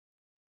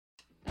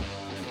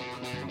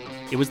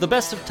It was the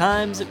best of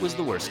times, it was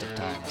the worst of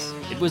times.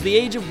 It was the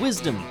age of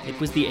wisdom, it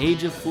was the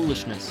age of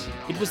foolishness.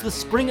 It was the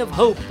spring of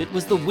hope, it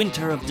was the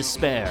winter of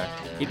despair.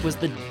 It was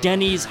the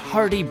Denny's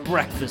hearty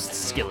breakfast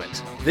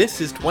skillet.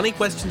 This is 20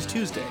 Questions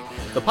Tuesday,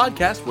 the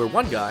podcast where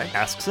one guy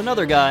Asks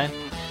another guy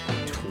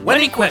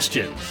 20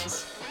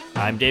 questions.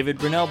 I'm David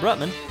Brunel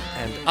Brutman.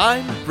 And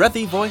I'm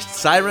breathy-voiced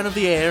siren of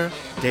the air,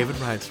 David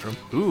Reinstrom.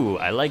 Ooh,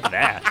 I like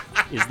that.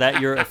 Is that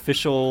your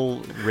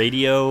official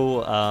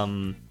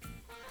radio,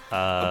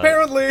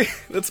 Apparently,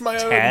 that's my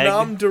tag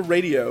nom de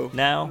radio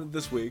now?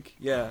 this week.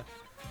 Yeah.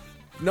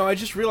 No, I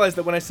just realized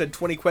that when I said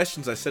 20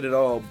 questions, I said it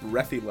all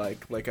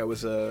breathy-like I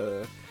was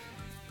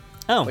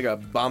like a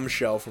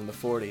bombshell from the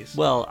 40s.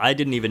 Well, I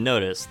didn't even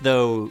notice,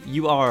 though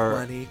you are...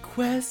 20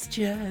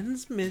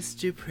 questions,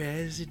 Mr.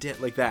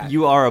 President. Like that.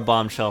 You are a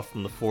bombshell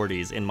from the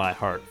 40s in my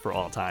heart for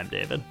all time,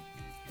 David.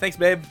 Thanks,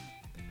 babe.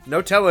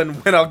 No telling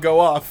when I'll go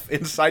off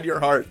inside your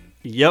heart,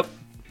 Yep.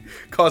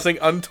 causing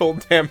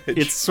untold damage.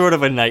 It's sort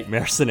of a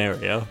nightmare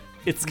scenario.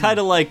 It's kind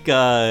of like,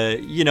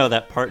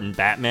 that part in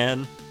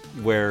Batman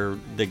where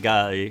the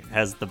guy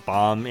has the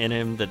bomb in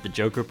him that the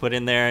Joker put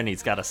in there and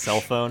he's got a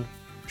cell phone.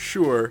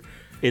 Sure.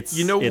 It's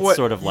what?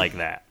 Sort of like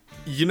that.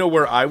 You know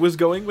where I was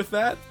going with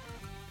that?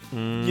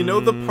 You know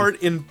the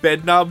part in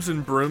Bedknobs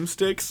and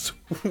Broomsticks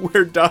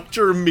where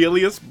Dr.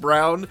 Emilius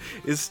Brown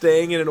is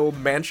staying in an old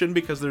mansion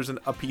because there's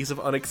a piece of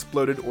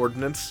unexploded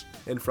ordnance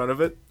in front of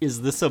it?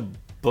 Is this a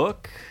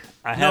book?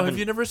 Have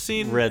you never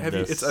seen? Read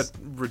this. It's a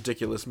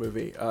ridiculous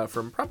movie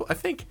from probably, I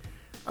think,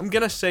 I'm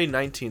gonna say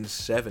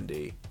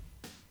 1970,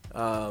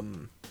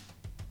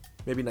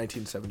 maybe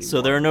 1971.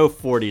 So there are no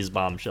 40s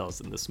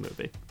bombshells in this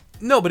movie.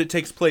 No, but it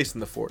takes place in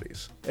the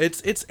 40s.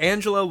 It's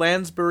Angela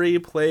Lansbury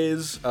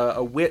plays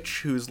a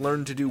witch who's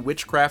learned to do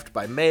witchcraft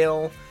by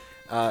mail,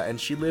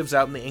 and she lives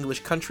out in the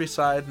English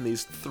countryside, and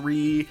these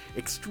 3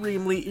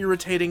 extremely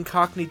irritating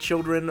Cockney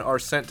children are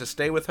sent to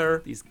stay with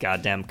her. These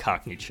goddamn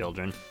Cockney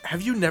children.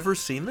 Have you never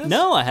seen this?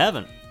 No, I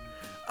haven't.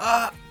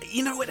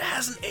 It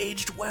hasn't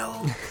aged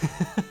well.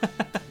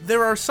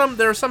 There are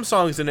some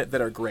songs in it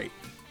that are great.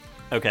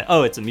 Okay.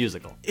 Oh, it's a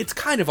musical. It's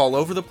kind of all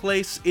over the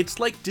place. It's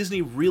like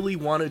Disney really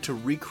wanted to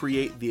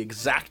recreate the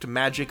exact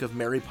magic of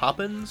Mary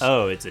Poppins.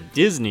 Oh, it's a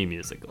Disney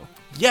musical.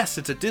 Yes,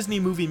 it's a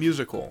Disney movie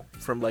musical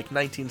from like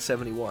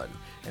 1971.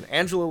 And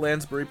Angela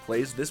Lansbury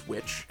plays this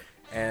witch,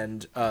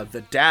 and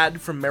the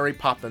dad from Mary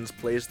Poppins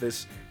plays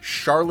this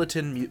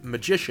charlatan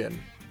magician.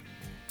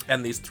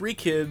 And these 3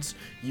 kids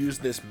use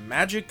this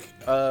magic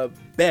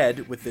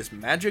bed with this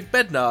magic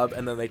bed knob,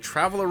 and then they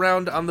travel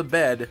around on the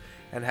bed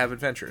and have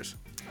adventures.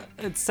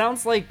 It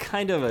sounds like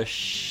kind of a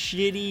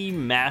shitty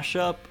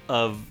mashup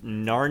of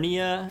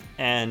Narnia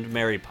and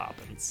Mary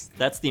Poppins.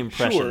 That's the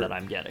impression that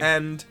I'm getting.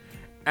 And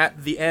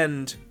at the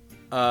end,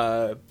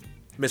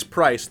 Miss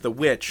Price, the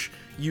witch,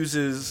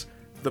 uses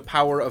the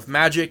power of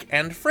magic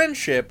and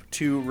friendship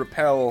to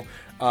repel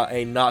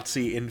a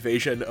Nazi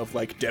invasion of,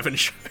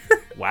 Devonshire.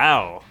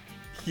 Wow.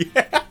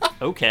 Yeah.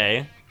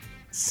 Okay.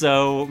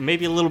 So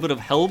maybe a little bit of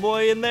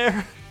Hellboy in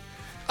there?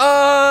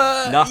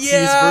 Nazis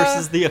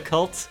versus the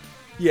occult?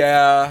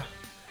 Yeah.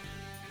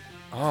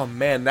 Oh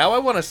man, now I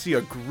want to see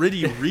a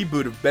gritty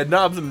reboot of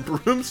Bedknobs and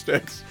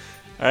Broomsticks.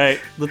 All right,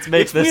 let's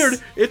make it's this.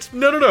 Weird. It's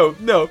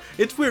no.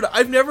 It's weird.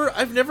 I've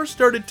never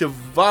started to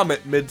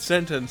vomit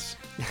mid-sentence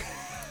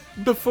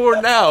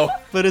before now.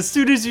 But as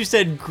soon as you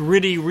said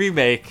gritty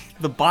remake,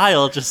 the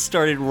bile just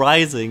started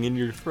rising in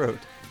your throat.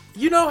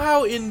 You know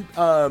how in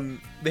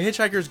The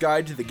Hitchhiker's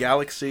Guide to the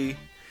Galaxy,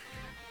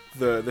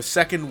 the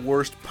second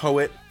worst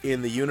poet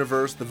in the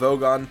universe, the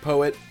Vogon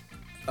poet,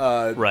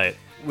 right,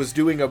 was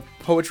doing a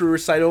poetry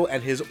recital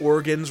and his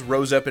organs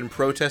rose up in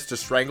protest to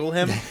strangle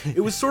him?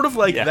 It was sort of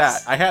like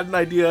Yes. that. I had an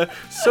idea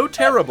so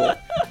terrible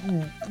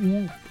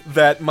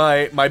that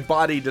my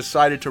body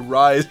decided to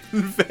rise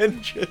in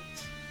vengeance.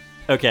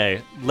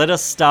 Okay, let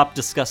us stop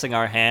discussing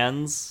our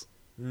hands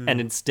and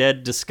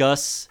instead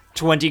discuss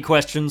 20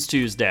 Questions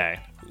Tuesday.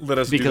 Let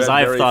us Because do that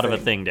I've very thought of a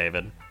thing. thing,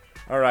 David.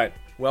 All right.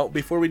 Well,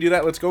 before we do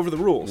that, let's go over the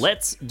rules.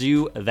 Let's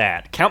do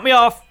that. Count me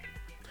off.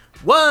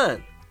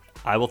 1,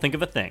 I will think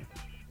of a thing.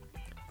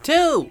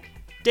 2,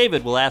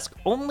 David will ask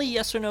only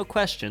yes or no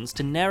questions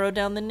to narrow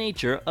down the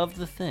nature of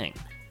the thing.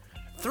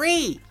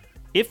 3,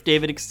 If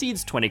David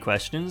exceeds 20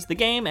 questions, the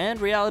game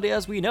and reality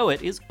as we know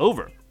it is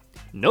over.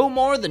 No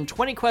more than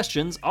 20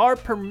 questions are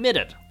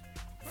permitted.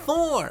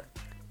 4,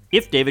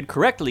 If David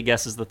correctly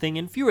guesses the thing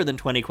in fewer than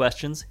 20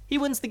 questions, he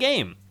wins the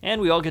game, and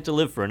we all get to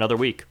live for another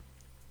week.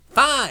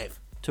 5.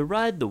 To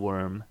ride the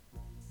worm,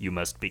 you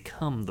must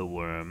become the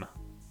worm.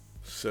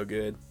 So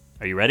good.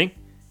 Are you ready?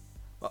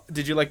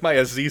 Did you like my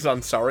Aziz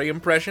Ansari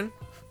impression?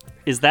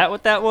 Is that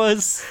what that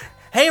was?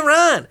 Hey,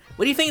 Ron,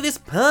 what do you think of this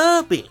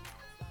puppy?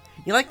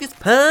 You like this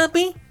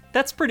puppy?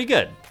 That's pretty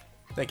good.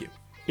 Thank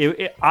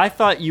you. I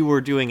thought you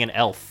were doing an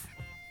elf.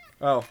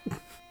 Oh.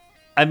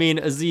 I mean,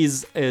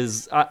 Aziz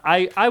is...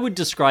 I would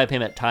describe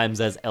him at times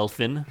as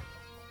elfin,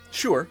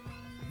 Sure.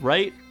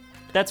 right?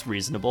 That's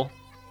reasonable.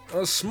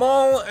 A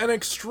small and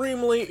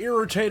extremely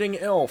irritating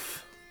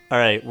elf. All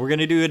right, we're going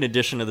to do an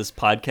edition of this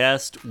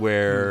podcast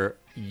where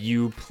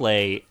you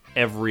play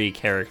every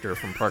character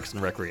from Parks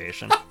and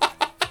Recreation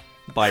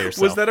by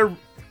yourself.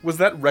 Was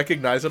that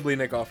recognizably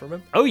Nick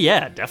Offerman? Oh,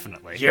 yeah,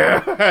 definitely.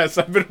 Yes,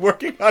 I've been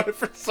working on it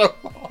for so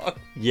long.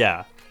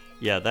 Yeah,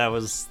 that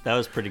was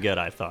pretty good,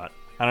 I thought.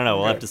 I don't know,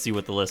 we'll Okay. have to see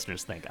what the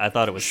listeners think. I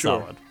thought it was Sure.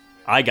 solid.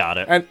 I got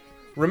it. And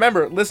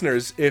remember,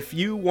 listeners, if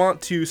you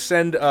want to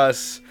send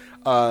us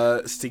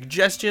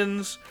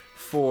suggestions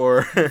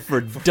for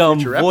dumb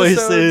future voices.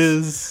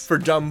 episodes, for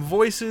dumb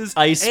voices,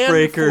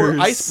 Icebreakers. and for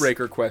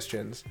icebreaker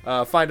questions,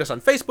 find us on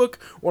Facebook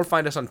or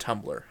find us on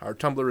Tumblr. Our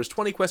Tumblr is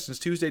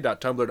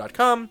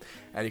 20questionstuesday.tumblr.com,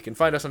 and you can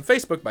find us on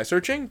Facebook by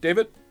searching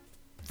David.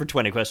 For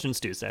 20 Questions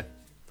Tuesday.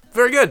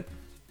 Very good.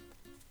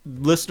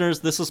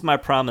 Listeners, this is my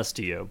promise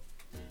to you.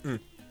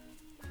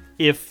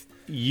 If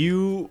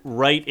you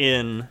write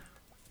in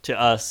to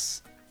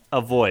us a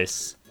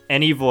voice,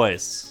 any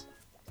voice,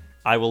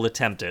 I will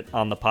attempt it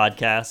on the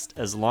podcast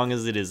as long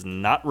as it is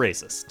not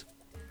racist.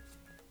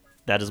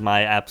 That is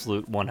my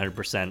absolute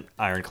 100%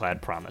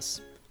 ironclad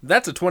promise.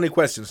 That's a 20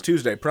 Questions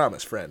Tuesday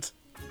promise, friends.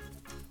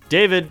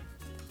 David.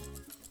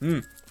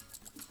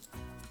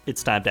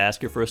 It's time to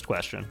ask your first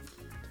question.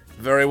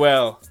 Very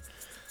well.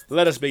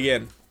 Let us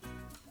begin.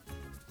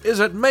 Is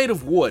it made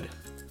of wood?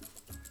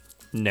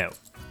 No.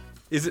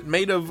 Is it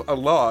made of a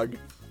log?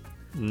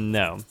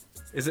 No.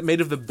 Is it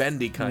made of the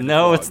bendy kind of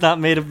No, log? it's not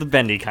made of the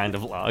bendy kind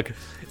of log.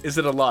 Is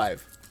it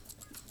alive?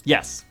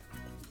 Yes.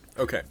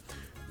 Okay.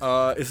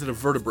 Is it a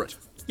vertebrate?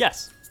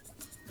 Yes.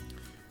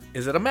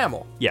 Is it a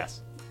mammal?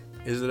 Yes.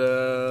 Is it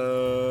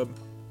a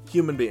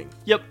human being?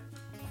 Yep.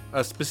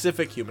 A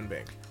specific human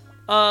being?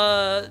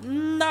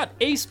 Not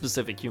a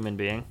specific human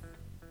being.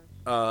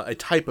 A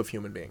type of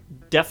human being?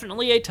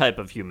 Definitely a type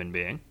of human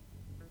being.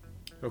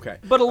 Okay.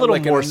 But a little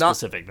Like more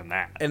specific than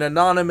that. An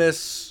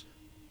anonymous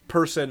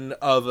person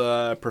of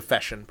a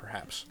profession,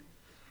 perhaps?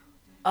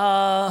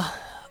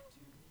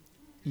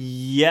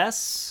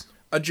 Yes.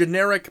 A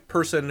generic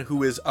person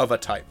who is of a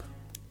type?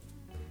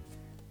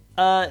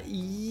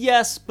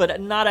 Yes, but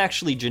not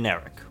actually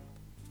generic.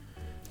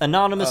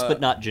 Anonymous,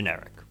 but not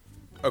generic.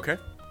 Okay.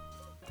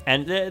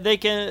 And they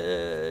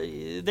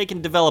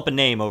can develop a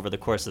name over the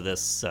course of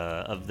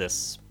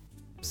this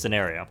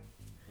scenario.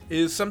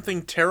 Is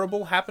something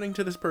terrible happening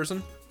to this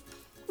person?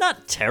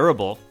 Not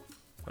terrible.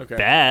 Okay.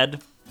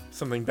 Bad.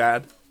 Something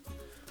bad?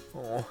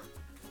 Oh.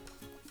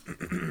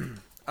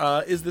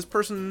 Is this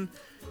person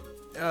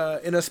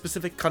in a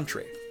specific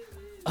country?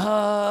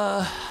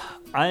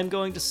 I'm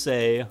going to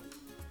say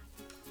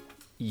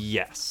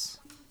yes.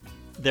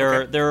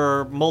 Okay. There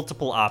are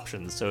multiple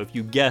options, so if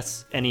you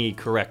guess any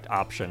correct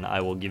option,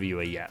 I will give you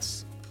a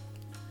yes.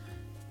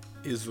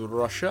 Is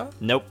Russia?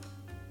 Nope.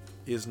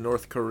 Is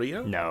North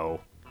Korea?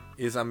 No.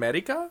 Is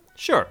America?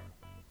 Sure.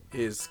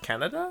 Is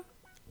Canada?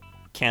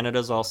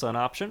 Canada's also an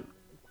option.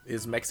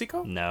 Is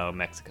Mexico? No,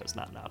 Mexico's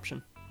not an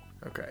option.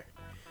 Okay.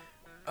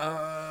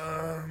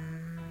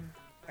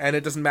 And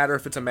it doesn't matter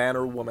if it's a man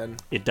or a woman.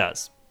 It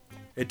does.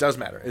 It does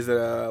matter. Is it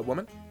a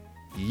woman?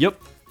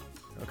 Yep.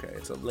 Okay,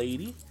 it's a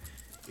lady.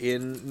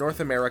 In North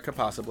America,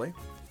 possibly.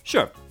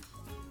 Sure.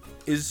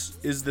 Is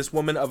this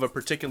woman of a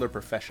particular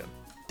profession?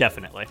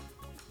 Definitely.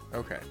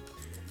 Okay.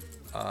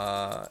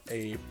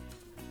 A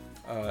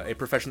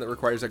profession that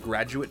requires a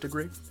graduate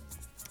degree?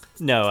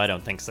 No, I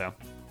don't think so.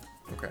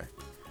 Okay.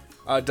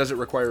 Does it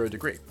require a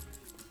degree?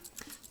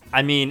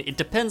 I mean, it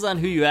depends on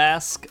who you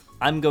ask.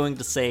 I'm going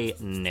to say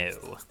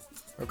no.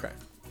 Okay.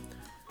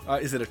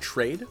 Is it a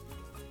trade?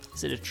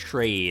 Is it a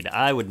trade?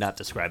 I would not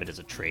describe it as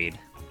a trade.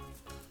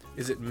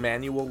 Is it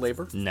manual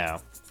labor?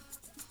 No.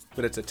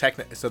 But it's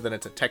so then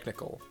it's a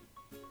technical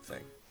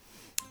thing.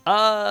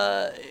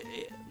 To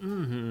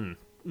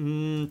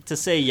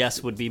say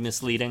yes would be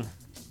misleading.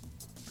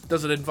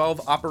 Does it involve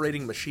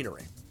operating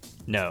machinery?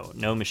 No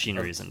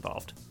machinery is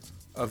involved.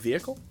 A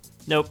vehicle?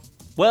 Nope.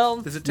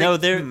 Well, Does it take- no,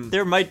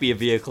 there might be a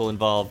vehicle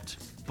involved,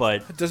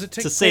 but Does it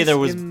take to say there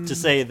place was in- to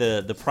say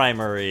the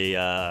primary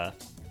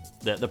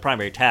the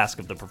primary task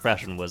of the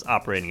profession was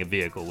operating a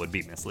vehicle would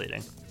be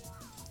misleading.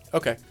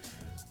 Okay.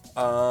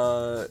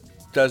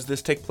 Does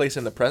this take place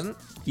in the present?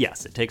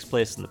 Yes, it takes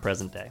place in the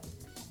present day.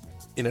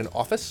 In an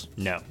office?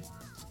 No.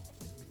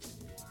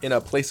 In a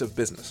place of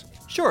business?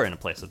 Sure, in a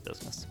place of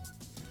business.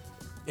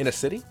 In a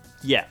city?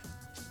 Yeah.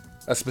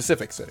 A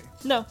specific city?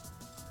 No.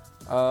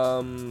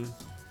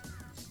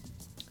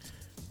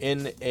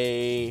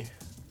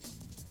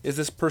 Is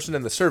this person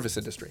in the service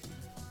industry?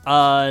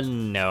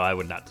 No, I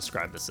would not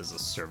describe this as a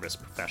service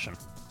profession.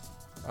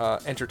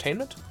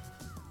 Entertainment?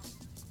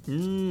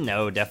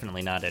 No,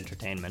 definitely not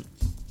entertainment.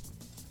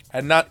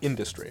 And not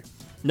industry.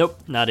 Nope,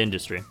 not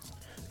industry.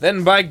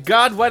 Then by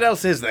God, what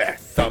else is there?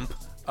 Thump.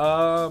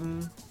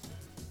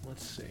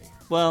 Let's see.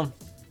 Well,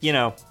 you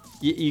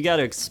got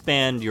to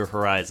expand your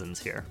horizons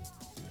here.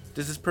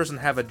 Does this person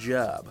have a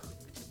job?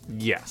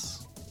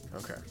 Yes.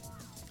 Okay.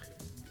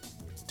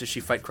 Does she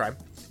fight crime?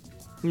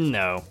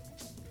 No.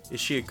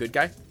 Is she a good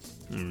guy?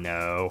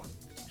 No.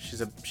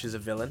 She's a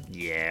villain?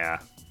 Yeah.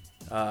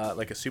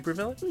 Like a super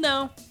villain?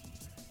 No.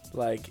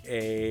 Like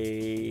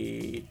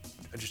a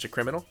Just a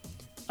criminal?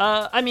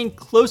 I mean,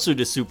 closer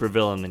to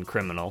supervillain than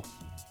criminal,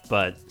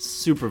 but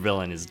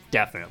supervillain is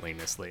definitely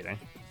misleading.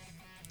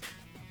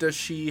 Does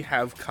she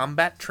have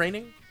combat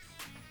training?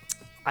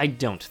 I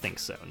don't think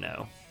so,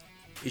 no.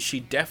 Is she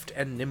deft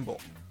and nimble?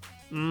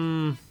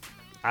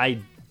 I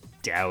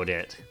doubt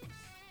it.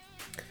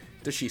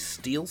 Does she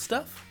steal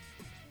stuff?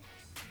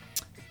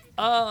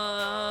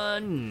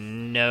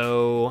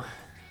 No.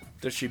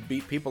 Does she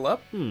beat people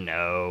up?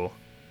 No.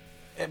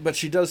 But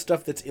she does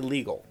stuff that's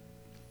illegal.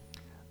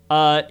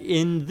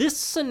 In this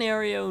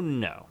scenario,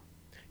 no.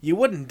 You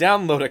wouldn't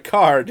download a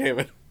car,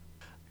 David.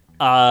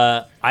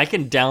 I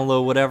can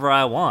download whatever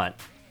I want.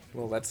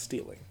 Well, that's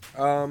stealing.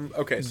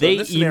 Okay, so They in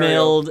this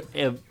scenario,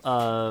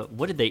 emailed,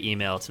 what did they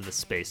email to the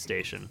space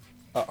station?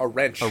 a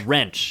wrench. A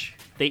wrench.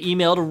 They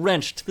emailed a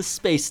wrench to the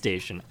space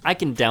station. I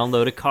can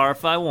download a car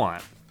if I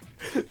want.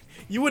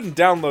 You wouldn't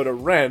download a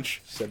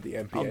wrench, said the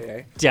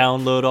MPAA.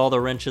 Download all the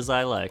wrenches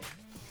I like.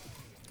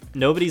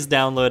 Nobody's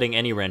downloading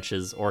any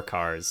wrenches or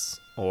cars,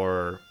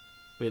 or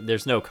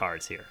there's no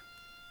cars here.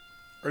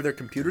 Are there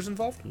computers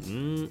involved?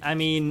 I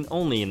mean,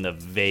 only in the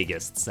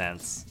vaguest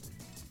sense.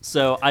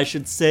 So I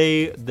should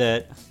say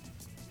that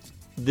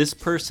this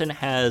person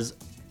has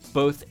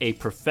both a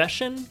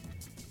profession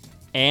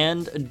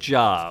and a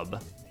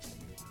job,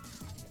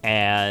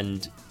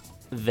 and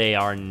they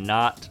are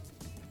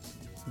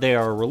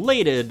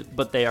related,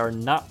 but they are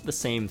not the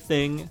same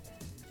thing.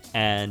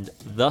 And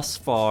thus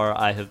far,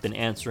 I have been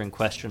answering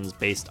questions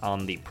based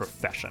on the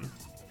profession.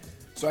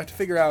 So I have to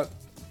figure out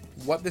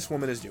what this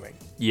woman is doing.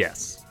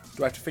 Yes.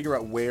 Do I have to figure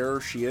out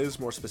where she is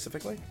more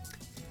specifically?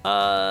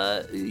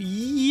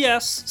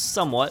 Yes,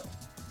 somewhat.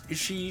 Is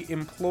she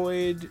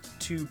employed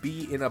to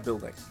be in a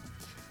building?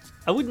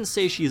 I wouldn't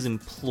say she's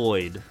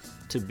employed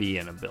to be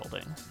in a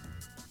building.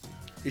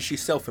 Is she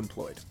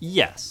self-employed?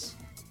 Yes.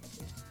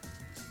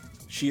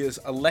 She is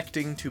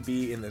electing to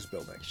be in this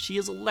building. She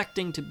is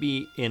electing to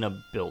be in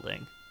a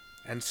building.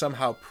 And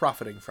somehow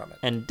profiting from it.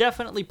 And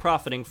definitely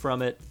profiting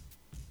from it.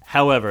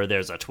 However,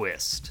 there's a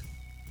twist.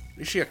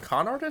 Is she a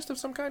con artist of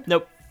some kind?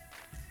 Nope.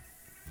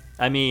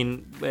 I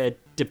mean, it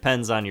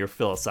depends on your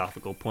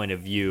philosophical point of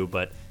view,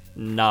 but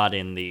not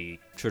in the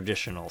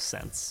traditional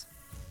sense.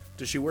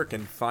 Does she work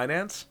in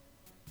finance?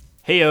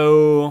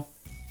 Heyo.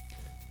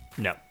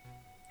 No.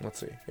 Let's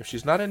see. If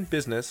she's not in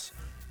business,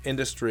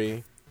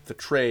 industry, the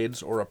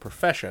trades, or a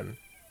profession,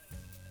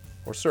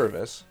 or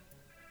service.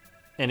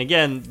 And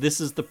again,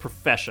 this is the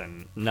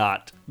profession,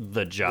 not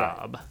the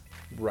job.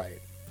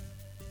 Right.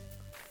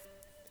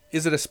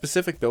 Is it a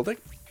specific building?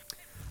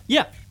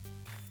 Yeah.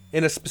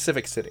 In a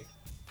specific city?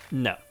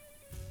 No.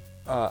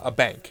 A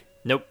bank?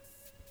 Nope.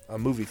 A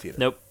movie theater?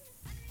 Nope.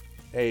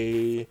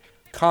 A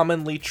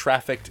commonly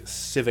trafficked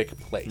civic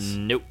place?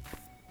 Nope.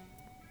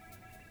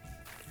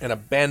 An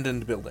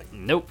abandoned building?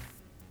 Nope.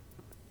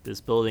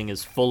 This building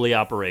is fully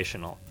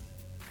operational.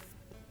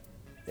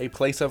 A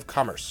place of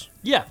commerce?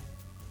 Yeah.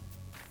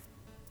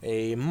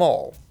 A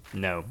mall?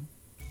 No.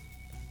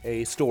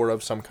 A store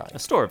of some kind? A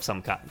store of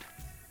some kind.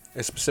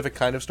 A specific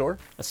kind of store?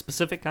 A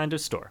specific kind of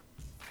store.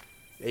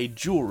 A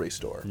jewelry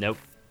store? Nope.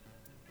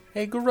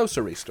 A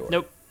grocery store?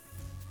 Nope.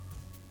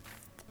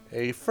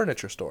 A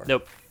furniture store?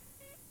 Nope.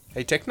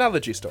 A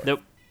technology store?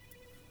 Nope.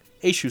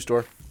 A shoe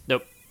store?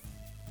 Nope.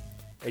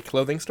 A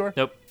clothing store?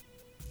 Nope.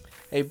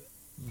 A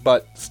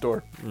butt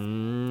store?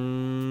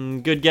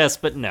 Good guess,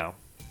 but no.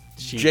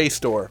 J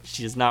store?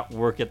 She does not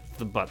work at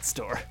the butt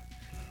store.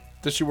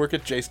 Does she work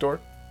at J store?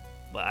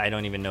 Well, I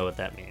don't even know what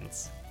that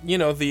means. You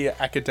know, the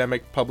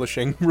academic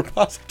publishing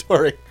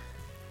repository.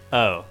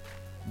 Oh.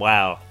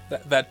 Wow.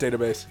 That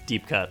database.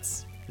 Deep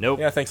cuts. Nope.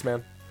 Yeah, thanks,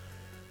 man.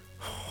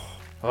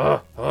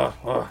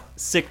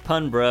 Sick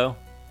pun, bro.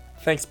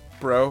 Thanks,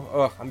 bro.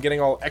 Ugh, I'm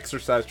getting all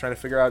exercised trying to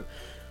figure out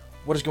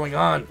what is going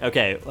on.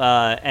 Okay,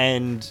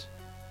 and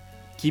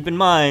keep in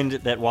mind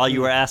that while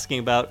you were asking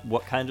about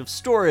what kind of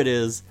store it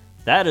is,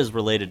 that is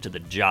related to the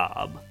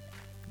job,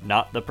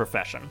 not the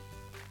profession.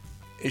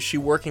 Is she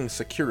working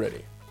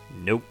security?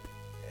 Nope.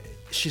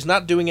 She's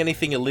not doing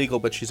anything illegal,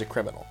 but she's a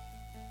criminal.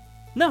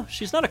 No,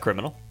 she's not a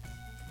criminal.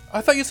 I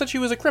thought you said she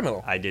was a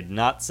criminal. I did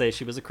not say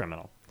she was a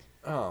criminal.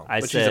 Oh, I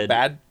but said she's a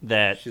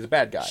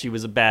bad guy. She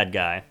was a bad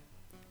guy,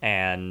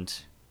 and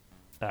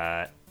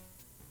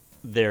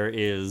there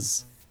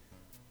is,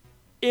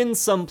 in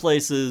some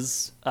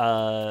places,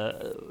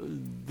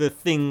 the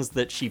things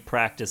that she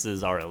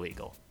practices are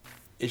illegal.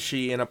 Is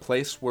she in a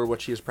place where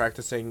what she is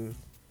practicing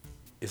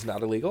is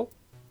not illegal?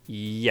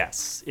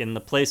 Yes, in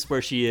the place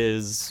where she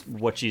is,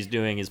 what she's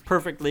doing is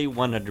perfectly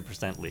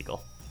 100%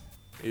 legal.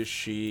 Is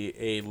she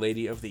a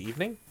lady of the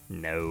evening?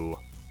 No.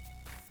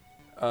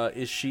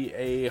 Is she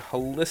a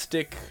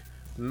holistic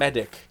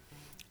medic?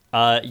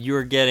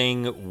 You're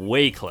getting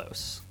way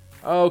close.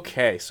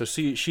 Okay, so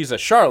she's a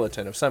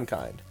charlatan of some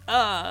kind.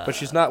 But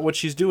she's not. What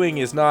she's doing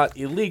is not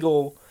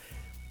illegal.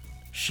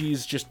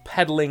 She's just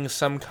peddling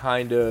some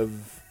kind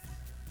of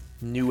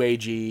new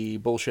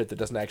agey bullshit that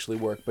doesn't actually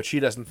work, but she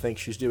doesn't think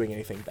she's doing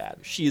anything bad.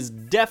 She is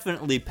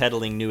definitely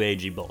peddling new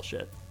agey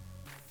bullshit.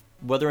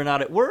 Whether or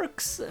not it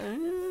works,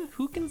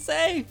 who can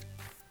say?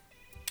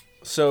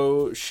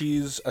 So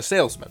she's a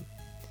salesman.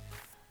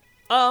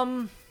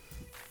 That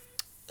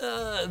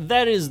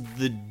is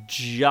the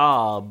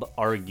job,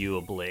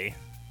 arguably.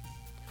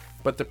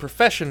 But the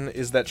profession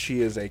is that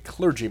she is a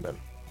clergyman.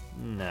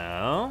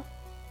 No.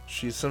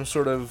 She's some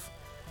sort of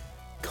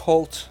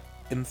cult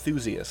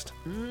enthusiast.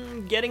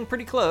 Getting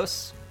pretty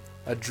close.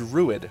 A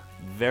druid.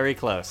 Very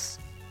close.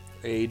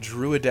 A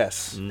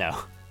druidess. No.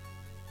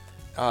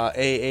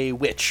 A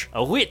witch.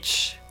 A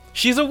witch.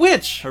 She's a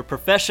witch! Her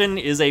profession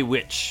is a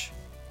witch.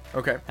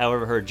 Okay.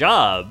 However, her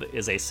job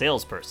is a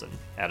salesperson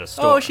at a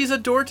store. Oh, she's a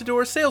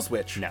door-to-door sales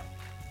witch. No.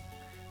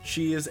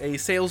 She is a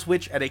sales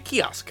witch at a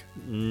kiosk.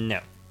 No.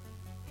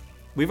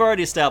 We've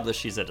already established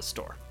she's at a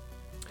store.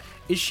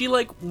 Is she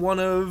like one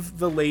of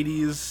the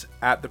ladies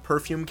at the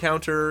perfume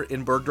counter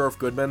in Bergdorf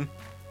Goodman?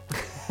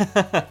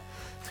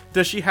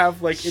 Does she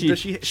have like? She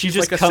she's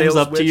just like a comes sales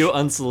up witch? to you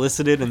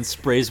unsolicited and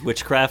sprays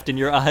witchcraft in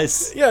your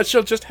eyes. Yeah,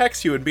 she'll just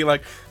hex you and be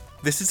like,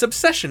 "This is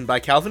Obsession by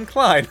Calvin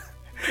Klein,"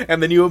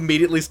 and then you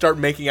immediately start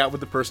making out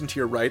with the person to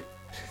your right.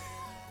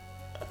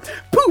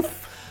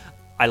 Poof.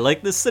 I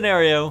like this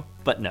scenario,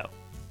 but no.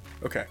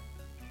 Okay.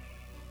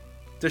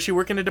 Does she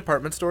work in a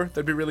department store?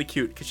 That'd be really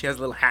cute because she has a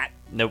little hat,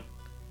 Nope.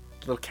 a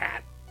little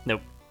cat,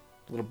 Nope.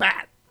 a little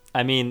bat.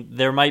 I mean,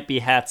 there might be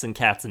hats and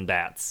cats and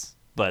bats,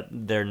 but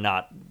they're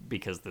not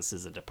because this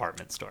is a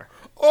department store.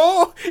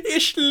 Oh,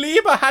 ich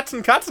liebe Hats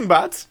und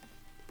Katzenbats.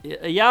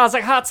 Ja,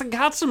 sag Hats und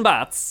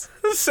Katzenbats.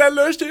 Sehr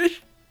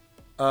lustig.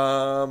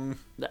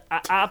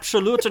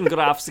 Absoluten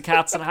Graf, die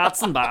Katzen,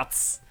 Hats und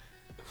Bats.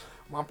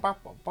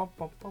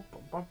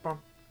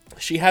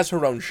 She has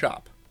her own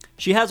shop.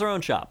 She has her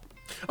own shop.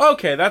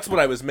 Okay, that's what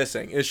I was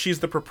missing. Is she's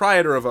the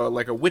proprietor of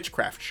a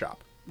witchcraft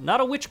shop,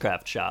 Not a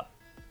witchcraft shop.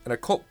 an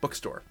occult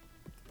bookstore.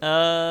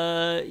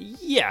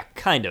 Yeah,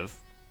 kind of.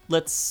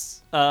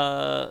 Let's,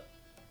 I'm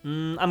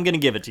gonna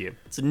give it to you.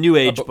 It's a new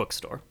age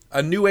bookstore.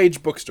 A new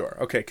age bookstore.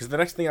 Okay, because the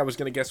next thing I was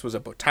gonna guess was a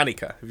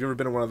Botanica. Have you ever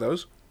been in one of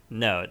those?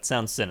 No, it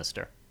sounds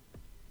sinister.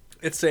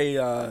 It's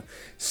a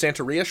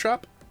Santeria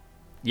shop.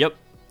 Yep,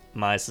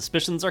 my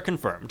suspicions are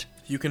confirmed.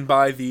 You can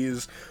buy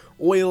these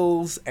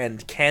oils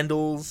and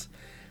candles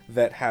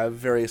that have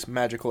various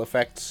magical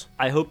effects.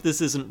 I hope this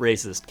isn't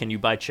racist. Can you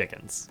buy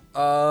chickens?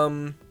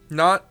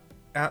 Not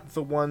at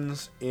the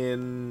ones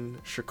in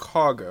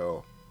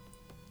Chicago,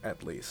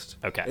 at least.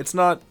 Okay. It's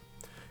not.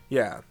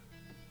 Yeah.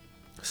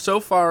 So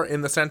far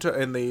in the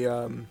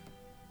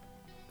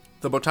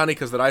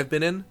Botanicas that I've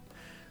been in,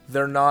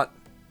 they're not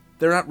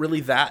really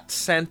that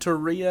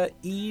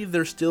Santeria-y.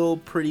 They're still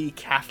pretty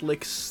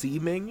Catholic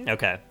seeming.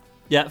 Okay.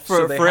 Yeah,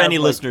 So for they any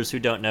have, listeners who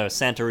don't know,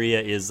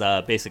 Santeria is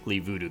basically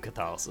voodoo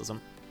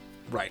Catholicism.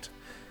 Right.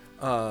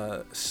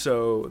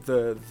 So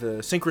the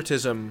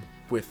syncretism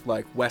with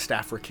like West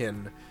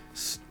African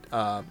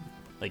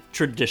Like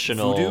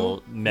traditional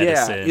voodoo?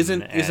 medicine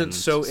isn't and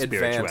so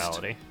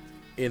spirituality.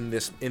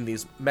 advanced in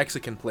these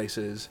Mexican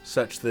places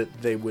such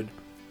that they would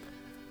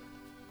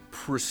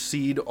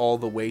proceed all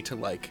the way to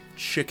like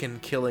chicken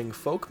killing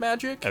folk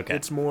magic. Okay.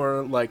 It's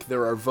more like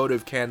there are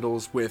votive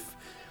candles with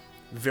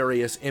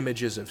various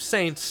images of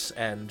saints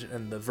and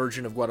the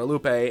Virgin of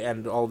Guadalupe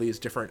and all these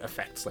different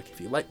effects. Like if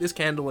you light this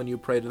candle and you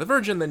pray to the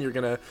Virgin, then you're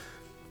gonna,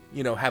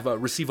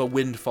 receive a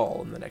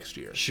windfall in the next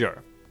year.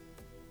 Sure.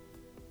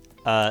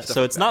 So like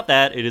it's not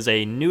that. It is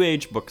a new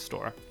age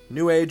bookstore.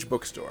 New age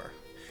bookstore.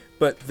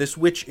 But this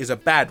witch is a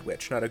bad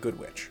witch, not a good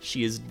witch.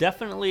 She is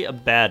definitely a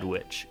bad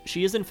witch.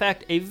 She is, in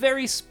fact, a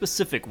very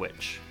specific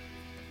witch.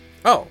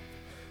 Oh.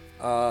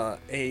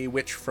 A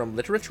witch from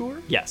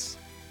literature? Yes.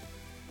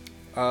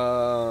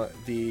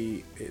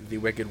 The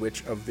Wicked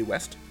Witch of the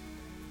West?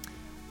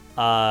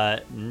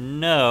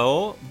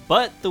 No,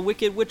 but the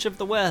Wicked Witch of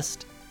the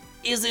West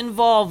is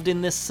involved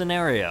in this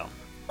scenario.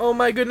 Oh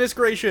my goodness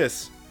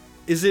gracious!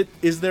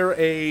 Is there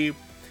a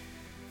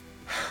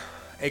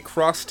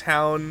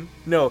crosstown?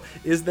 No,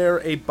 is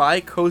there a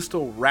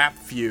bi-coastal rap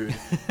feud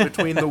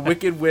between the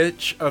Wicked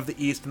Witch of the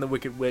East and the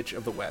Wicked Witch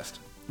of the West?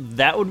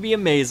 That would be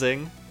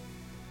amazing.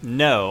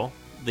 No,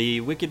 the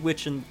Wicked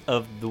Witch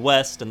of the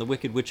West and the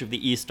Wicked Witch of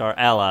the East are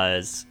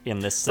allies in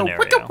this scenario.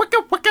 The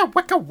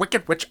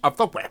Wicked Witch of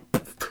the West.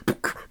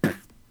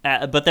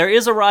 But there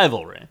is a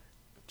rivalry.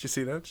 Did you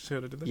see that? Did you see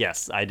what I did there?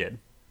 Yes, I did.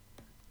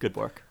 Good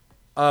work.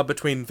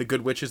 Between the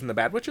good witches and the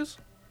bad witches?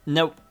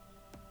 Nope.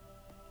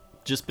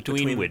 Just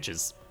between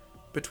witches.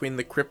 Between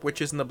the Crip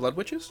witches and the Blood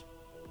witches?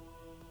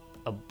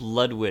 A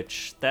blood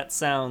witch. That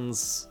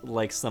sounds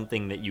like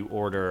something that you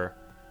order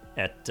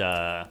at,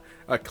 A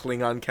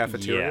Klingon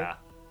cafeteria? yeah,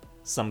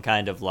 some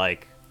kind of,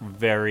 like,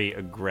 very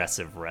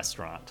aggressive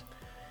restaurant.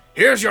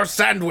 Here's your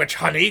sandwich,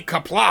 honey,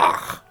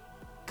 kaplach!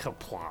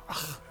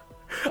 Kapla.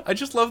 I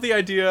just love the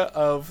idea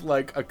of,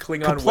 like, a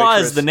Klingon Kapla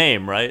waitress. is the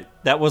name, right?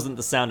 That wasn't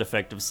the sound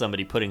effect of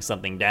somebody putting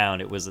something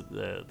down. It was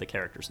the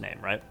character's name,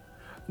 right?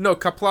 No,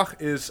 kaplach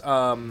is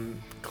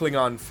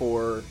Klingon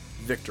for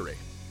victory.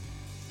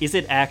 Is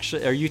it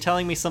actually... Are you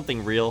telling me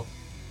something real?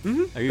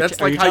 Mm-hmm. Are you, That's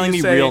are like you how telling you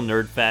me say- real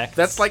nerd facts?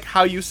 That's like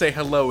how you say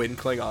hello in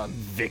Klingon.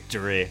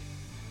 Victory.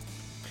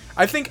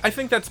 I think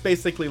that's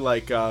basically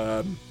like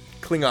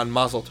Klingon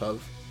Mazel Tov.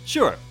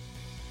 Sure.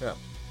 Yeah.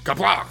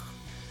 Kablah!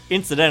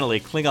 Incidentally,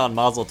 Klingon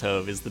Mazel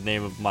Tov is the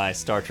name of my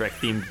Star Trek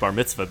themed bar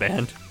mitzvah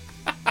band.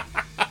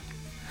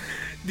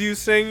 Do you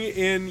sing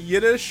in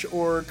Yiddish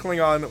or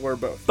Klingon or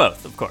both?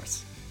 Both, of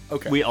course.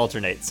 Okay. We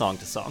alternate song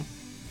to song.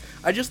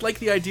 I just like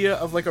the idea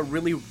of like a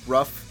really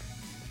rough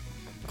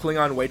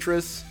Klingon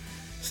waitress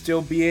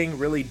still being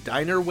really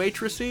diner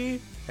waitressy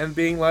and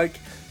being like,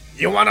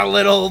 "You want a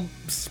little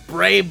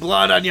spray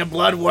blood on your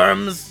blood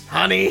worms,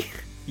 honey?"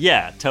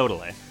 Yeah,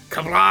 totally.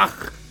 Kablah!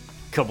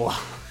 Kablah.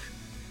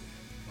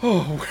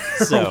 Oh,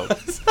 So,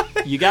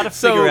 you got to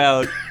figure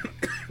out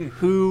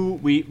who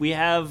we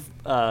have.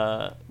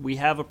 We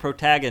have a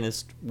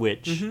protagonist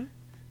witch,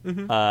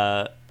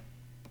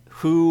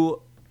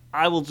 who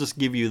I will just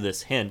give you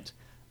this hint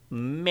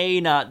may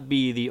not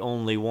be the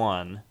only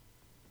one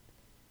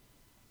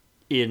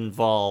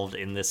involved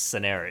in this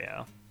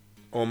scenario.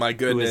 Oh my Who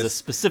goodness. is a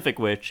specific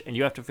witch, and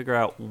you have to figure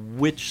out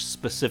which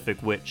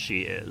specific witch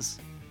she is.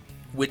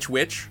 Which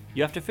witch?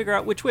 You have to figure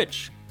out which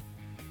witch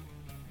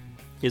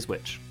is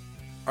which.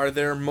 Are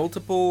there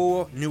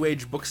multiple New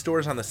Age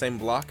bookstores on the same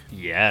block?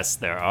 Yes,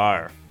 there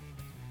are.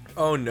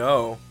 Oh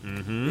no.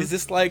 Mm-hmm. Is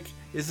this like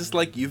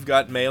You've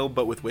Got Mail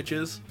but with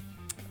witches?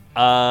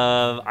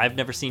 I've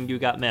never seen You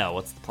Got Mail.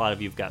 What's the plot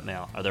of You've Got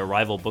Mail? Are there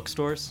rival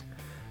bookstores?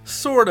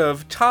 Sort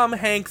of. Tom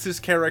Hanks'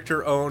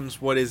 character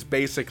owns what is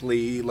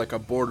basically like a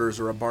Borders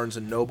or a Barnes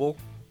and Noble,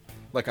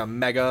 like a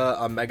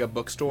mega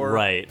bookstore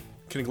Right.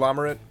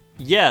 conglomerate,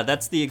 Yeah,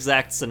 that's the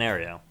exact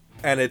scenario.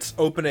 and it's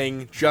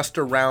opening just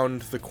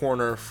around the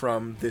corner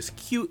from this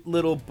cute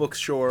little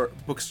bookstore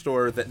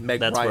that Meg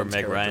That's where Ryan's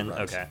Meg character Ryan.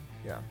 runs. Okay.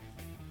 Yeah.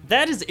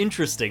 That is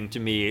interesting to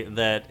me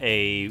that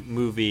a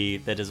movie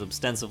that is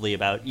ostensibly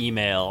about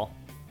email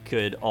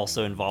could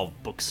also involve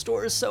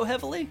bookstores so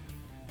heavily.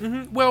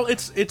 Well,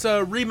 it's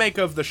a remake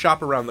of The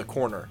Shop Around the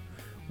Corner,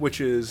 which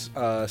is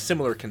a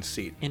similar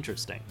conceit.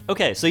 Interesting.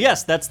 Okay, so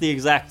yes, that's the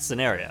exact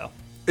scenario.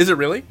 Is it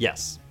really?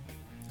 Yes.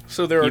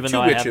 So there are Even two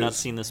though witches. I have not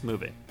seen this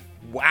movie.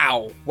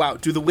 Wow.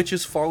 Do the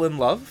witches fall in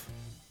love?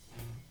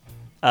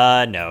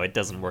 No, it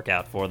doesn't work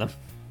out for them.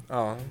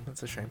 Oh,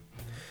 that's a shame.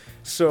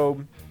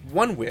 So,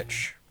 one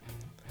witch,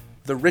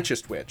 the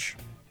richest witch,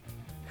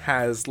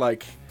 has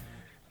like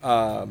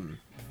a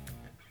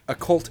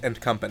cult and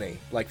company,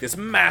 like this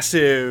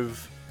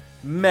massive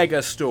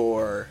mega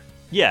store.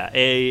 Yeah,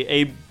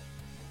 a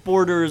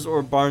Borders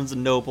or Barnes &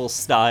 Noble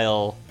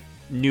style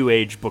New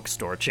Age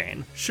bookstore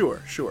chain.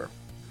 Sure.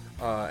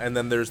 And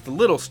then there's the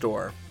little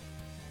store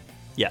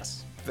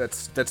Yes.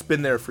 that's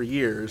been there for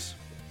years.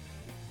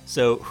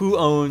 So who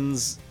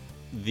owns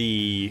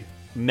the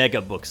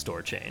mega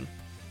bookstore chain?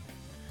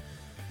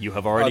 You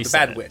have already The said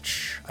bad it.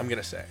 witch, I'm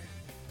gonna say.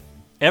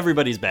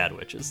 Everybody's bad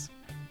witches.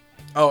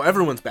 Oh,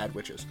 everyone's bad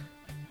witches.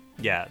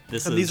 Yeah,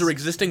 And these are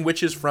existing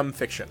witches from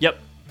fiction. Yep.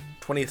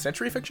 20th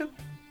century fiction?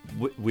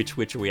 Which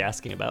witch are we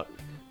asking about?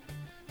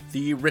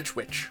 The rich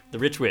witch. The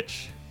Rich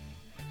Witch.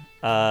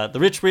 The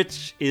Rich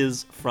Witch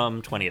is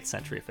from 20th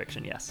century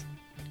fiction, yes.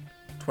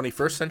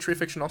 21st century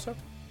fiction also?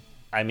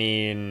 I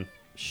mean,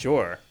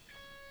 sure.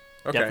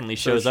 Okay. Definitely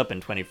so shows sh- up in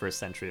 21st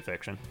century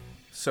fiction.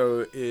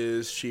 So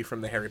is she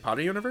from the Harry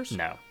Potter universe?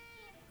 No.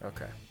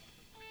 Okay.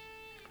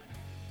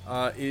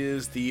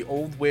 Is the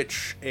old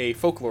witch a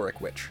folkloric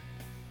witch?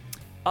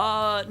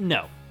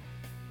 No.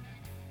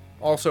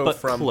 Also But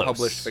from close.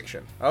 published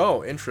fiction.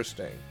 Oh,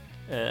 interesting.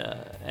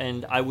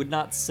 And I would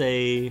not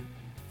say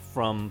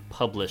from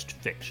published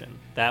fiction.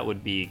 That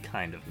would be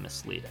kind of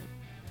misleading.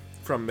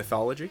 From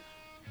mythology?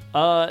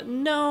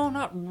 No,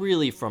 not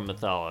really from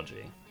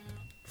mythology.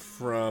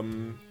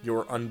 From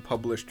your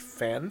unpublished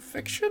fan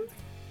fiction?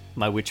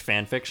 My witch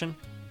fan fiction?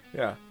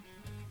 Yeah.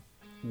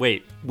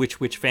 Wait,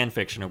 which fan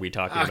fiction are we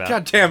talking about?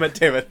 God damn it,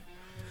 David.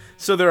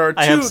 So there are two.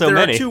 I have so there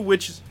many. are two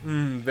witches.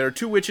 There are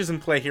two witches in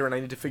play here, and I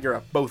need to figure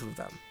out both of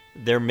them.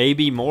 There may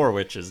be more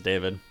witches,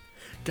 David.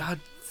 God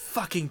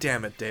fucking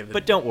damn it, David.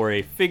 But don't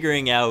worry,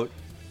 figuring out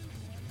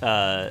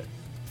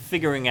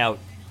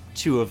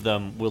two of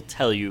them will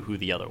tell you who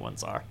the other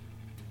ones are.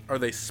 Are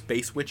they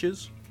space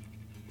witches?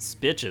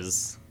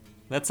 Spitches.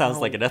 That sounds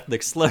No. like an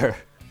ethnic slur.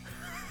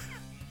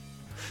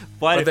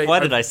 Why Are they-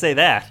 did I say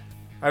that?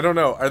 I don't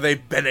know. Are they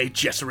Bene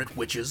Gesserit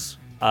witches?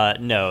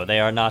 No, they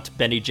are not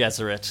Bene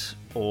Gesserit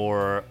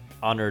or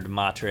Honored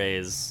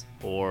Matres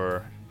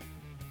or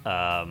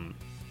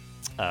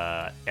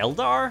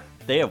Eldar.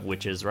 They have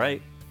witches,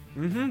 right?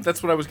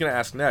 That's what I was going to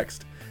ask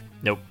next.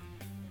 Nope.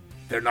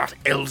 They're not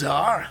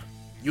Eldar.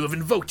 You have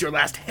invoked your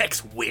last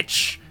hex,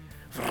 witch.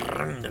 That's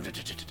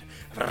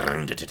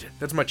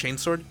my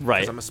chainsword. Right.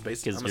 'Cause I'm a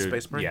space. I'm a you're-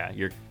 space marine. Yeah,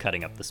 you're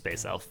cutting up the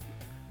space elf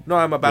No,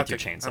 I'm about with your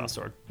to chainsaw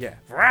sword. Yeah.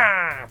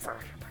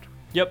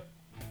 Yep.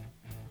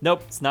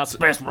 Nope, it's not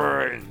Space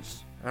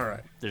Marines. All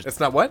right. There's- It's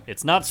not what?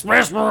 It's not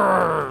Space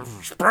Marines.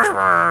 Space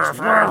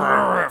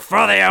Marines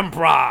for the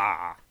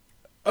Emperor.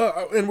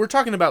 And we're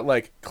talking about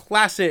like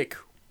classic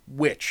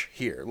witch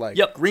here, like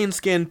Yep. green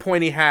skin,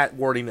 pointy hat,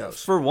 warty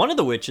nose. For one of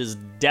the witches,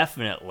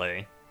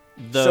 definitely.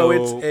 Though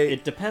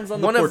it depends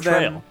on the one of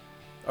portrayal. them.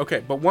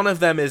 Okay, but one of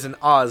them is an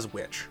Oz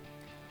witch.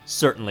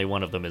 Certainly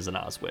one of them is an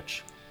Oz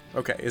witch.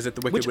 Okay, is it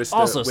the Wicked Which Witch?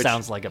 also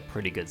sounds like a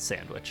pretty good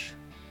sandwich.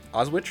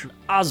 Oswich?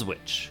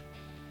 Oswich.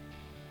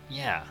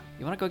 Yeah.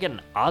 You want to go get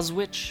an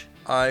Oswich?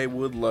 I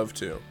would love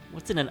to.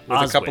 What's in an With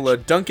Oswich? a couple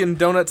of Dunkin'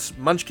 Donuts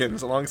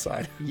munchkins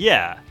alongside.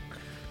 Yeah.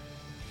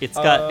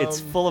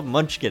 It's full of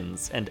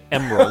munchkins and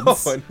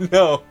emeralds. Oh,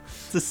 no.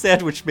 It's a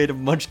sandwich made of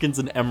munchkins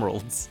and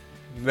emeralds.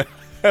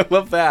 I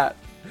love that.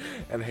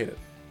 And hate it.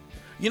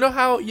 You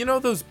know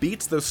those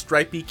beets, those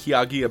stripy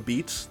Kiagia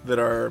beets that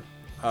are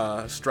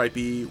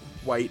stripy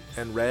white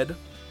and red?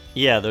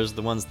 Yeah, those are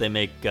the ones they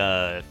make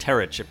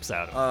terra chips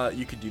out of.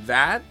 You could do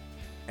that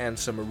and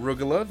some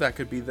arugula. That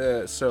could be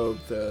the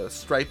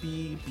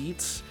stripy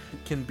beets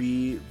can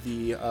be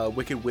the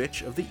Wicked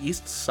Witch of the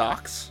East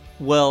socks.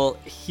 Well,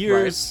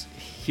 here's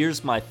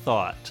my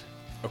thought.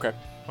 Okay.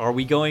 Are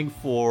we going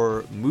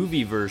for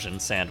movie version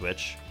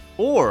sandwich,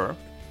 or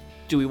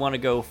do we want to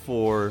go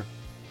for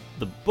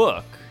the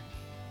book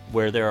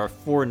where there are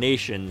 4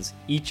 nations,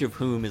 each of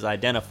whom is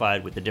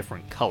identified with a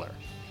different color?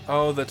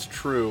 Oh, that's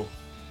true.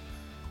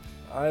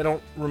 I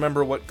don't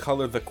remember what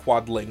color the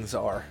quadlings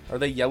are. Are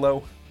they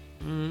yellow?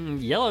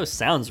 Yellow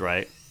sounds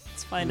right.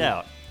 Let's find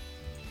out.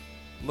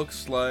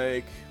 Looks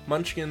like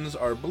munchkins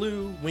are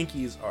blue,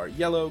 winkies are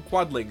yellow,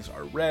 quadlings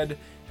are red,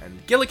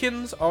 and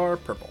gillikins are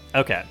purple.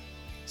 Okay,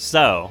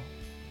 so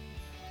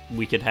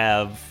we could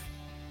have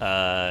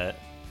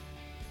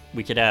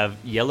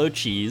yellow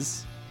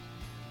cheese.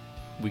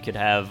 We could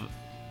have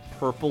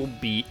purple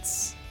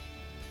beets.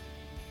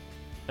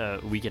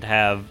 We could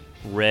have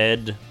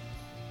red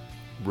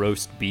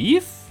roast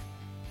beef.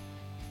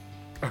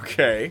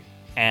 Okay.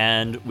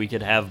 And we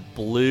could have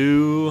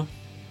blue...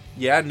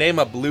 Yeah, name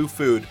a blue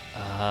food.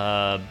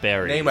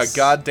 Berries. Name a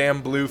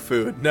goddamn blue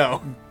food.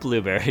 No.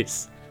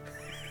 Blueberries.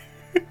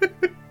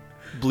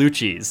 Blue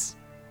cheese.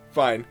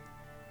 Fine.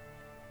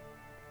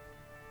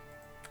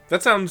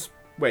 That sounds...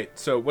 Wait,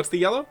 so what's the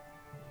yellow?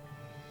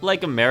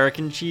 Like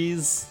American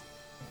cheese.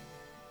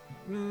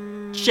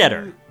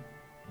 Cheddar.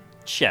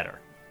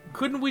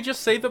 Couldn't we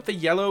just say that the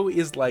yellow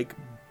is like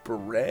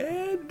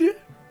bread?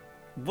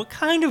 What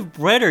kind of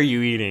bread are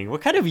you eating?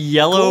 What kind of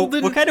yellow?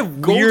 What kind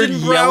of weird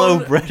brown,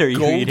 yellow bread are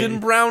you eating? Golden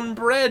brown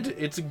bread.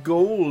 It's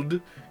gold.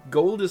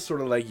 Gold is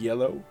sort of like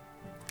yellow.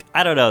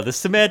 I don't know. The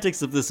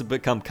semantics of this have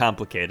become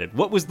complicated.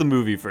 What was the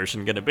movie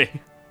version gonna be?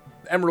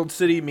 Emerald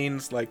City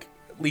means like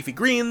leafy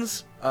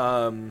greens.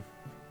 The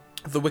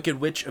Wicked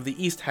Witch of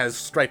the East has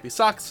stripy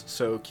socks,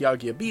 so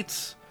Kiagia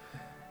beets.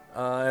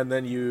 And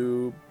then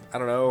you, I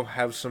don't know,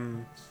 have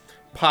some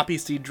poppy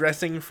seed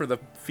dressing for the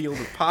field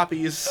of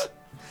poppies.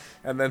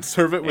 And then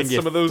serve it with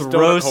some of those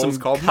donut holes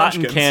called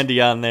cotton munchkins.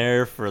 candy on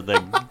there for the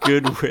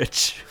good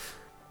witch.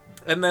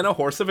 And then a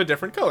horse of a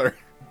different color.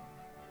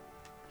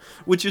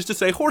 Which is to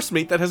say horse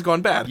meat that has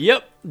gone bad.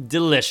 Yep,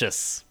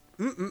 delicious.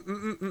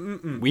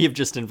 We have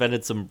just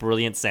invented some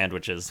brilliant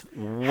sandwiches.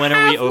 When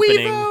are we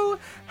opening?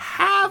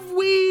 Have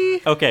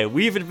we? Okay,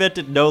 we've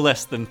invented no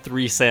less than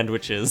 3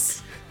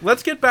 sandwiches.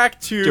 Let's get back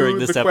to During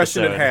this the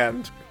question at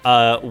episode.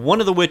 hand.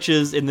 One of the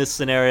witches in this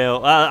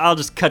scenario, I'll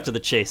just cut to the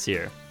chase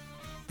here.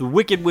 The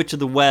Wicked Witch of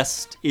the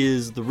West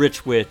is the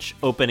rich witch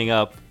opening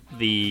up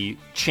the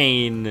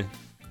chain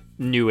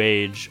New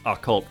Age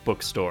occult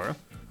bookstore.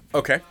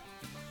 Okay.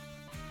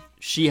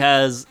 She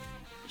has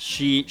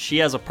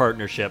a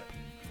partnership,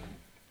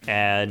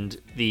 and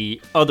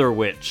the other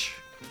witch,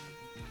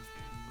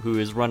 who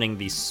is running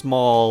the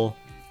small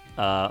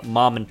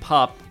mom and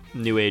pop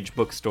New Age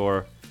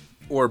bookstore,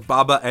 Or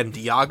Baba and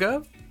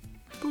Diaga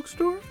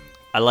bookstore?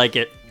 I like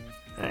it.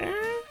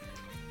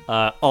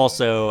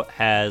 Also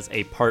has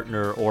a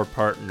partner or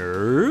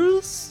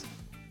partners.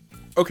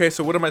 Okay,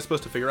 so what am I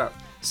supposed to figure out?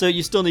 So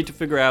you still need to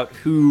figure out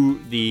who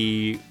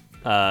the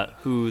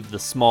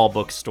small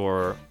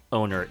bookstore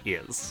owner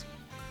is.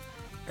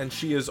 And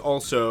she is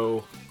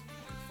also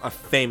a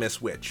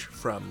famous witch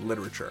from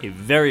literature. A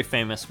very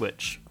famous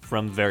witch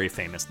from very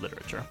famous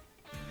literature.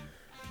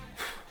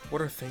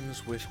 What are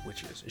things with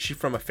witches? Is she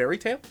from a fairy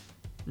tale?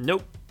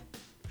 Nope.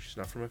 She's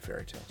not from a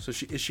fairy tale. So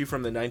is she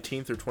from the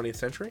 19th or 20th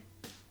century?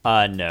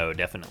 No,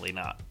 definitely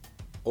not.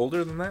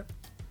 Older than that?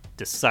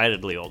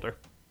 Decidedly older.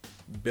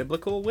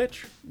 Biblical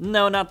witch?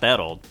 No, not that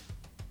old.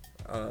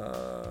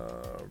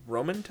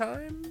 Roman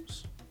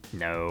times?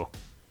 No.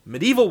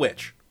 Medieval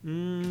witch?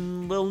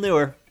 Little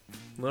newer.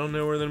 A little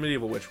newer than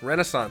medieval witch.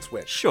 Renaissance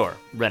witch? Sure,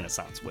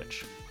 Renaissance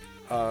witch.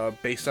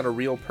 Based on a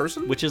real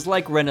person? Which is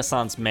like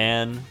Renaissance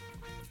man,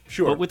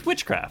 Sure. but with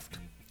witchcraft.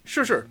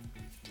 Sure.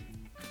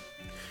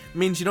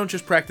 Means you don't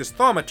just practice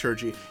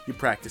thaumaturgy, you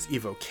practice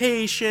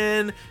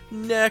evocation,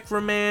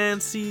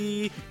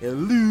 necromancy,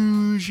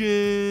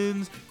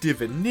 illusions,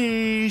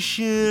 divination,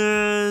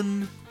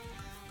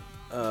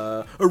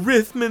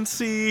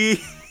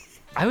 arithmancy.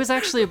 I was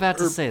actually about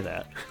to say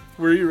that.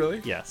 Were you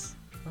really? Yes.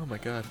 Oh my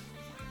god.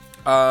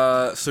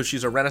 So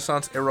she's a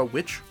Renaissance era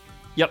witch?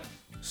 Yep.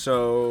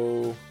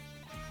 So,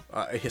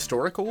 a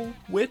historical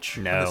witch?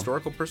 No. A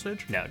historical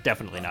personage? No,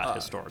 definitely not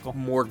historical.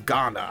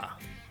 Morgana.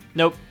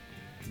 Nope.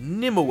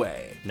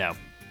 Nimue. No.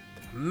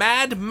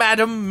 Mad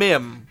Madam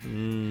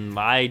Mim.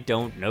 I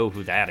don't know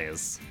who that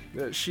is.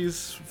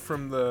 She's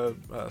from the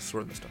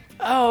Sword in the Stone.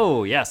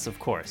 Oh, yes, of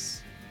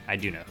course. I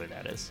do know who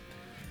that is.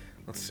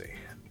 Let's see.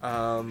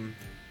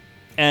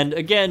 And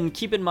again,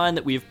 keep in mind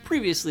that we have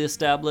previously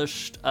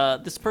established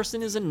this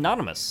person is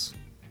anonymous.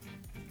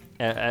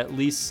 At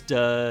least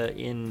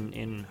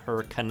in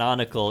her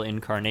canonical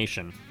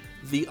incarnation.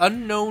 The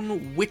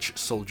Unknown Witch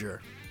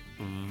Soldier.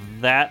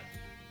 That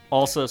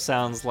also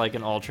sounds like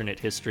an alternate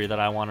history that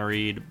I want to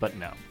read, but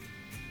no.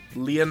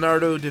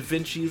 Leonardo da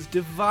Vinci's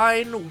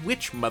Divine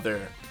Witch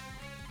Mother.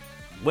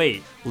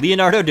 Wait,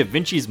 Leonardo da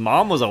Vinci's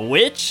mom was a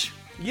witch?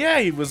 Yeah,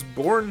 he was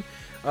born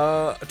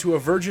to a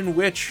virgin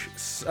witch,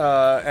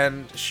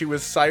 and he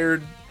was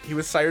sired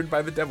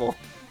by the devil.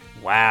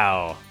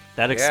 Wow,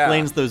 that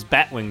explains those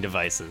Batwing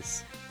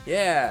devices.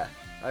 Yeah.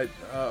 Okay,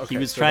 He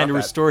was so trying to not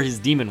bad. restore his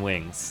demon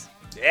wings.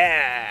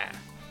 Yeah.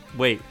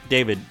 Wait,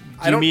 David,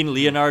 I do you don't- mean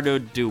Leonardo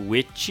da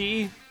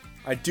Vinci?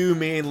 I do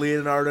mean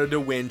Leonardo da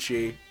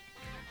Vinci.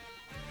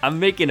 I'm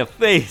making a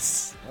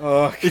face.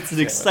 Oh, It's an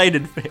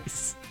excited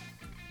face.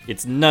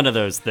 It's none of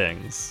those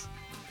things.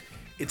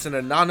 It's an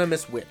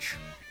anonymous witch.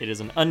 It is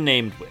an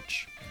unnamed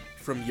witch.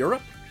 From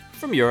Europe?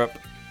 From Europe.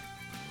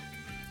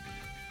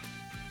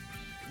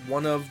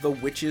 One of the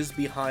witches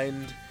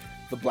behind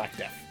the Black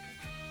Death.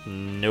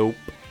 Nope.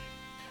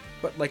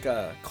 But like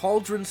a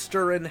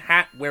cauldron-stirring,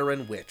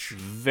 hat-wearing witch.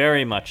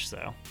 Very much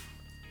so.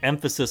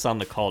 Emphasis on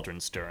the cauldron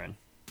stirring.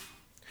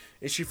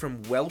 Is she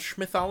from Welsh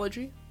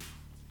mythology?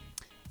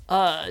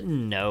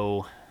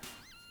 No.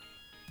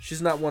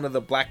 She's not one of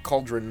the Black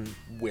Cauldron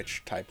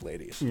witch type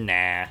ladies.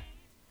 Nah.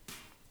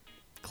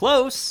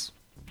 Close.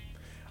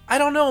 I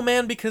don't know,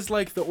 man, because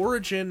like the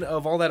origin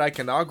of all that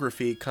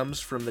iconography comes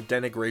from the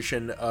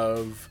denigration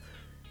of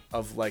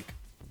like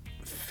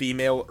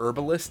female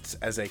herbalists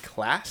as a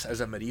class, as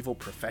a medieval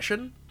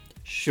profession,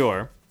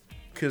 Sure.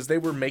 because they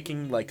were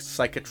making like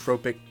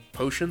psychotropic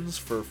potions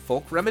for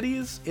folk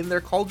remedies in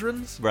their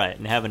cauldrons, Right,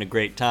 and having a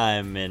great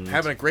time, and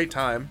having a great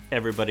time.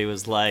 everybody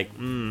was like,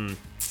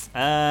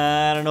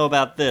 I don't know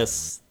about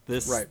this.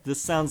 Right. This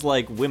sounds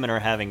like women are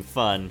having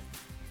fun.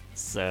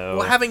 So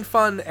Well, having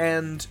fun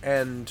and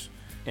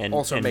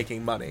also and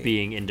making money,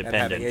 being and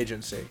independent. having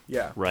agency.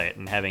 Yeah. Right,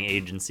 and having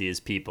agency as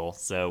people.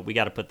 So we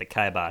got to put the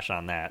kibosh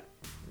on that.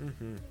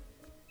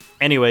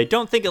 Anyway,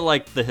 don't think of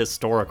like the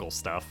historical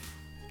stuff.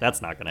 That's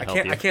not going to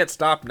help you. I can't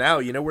stop now.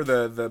 You know where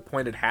the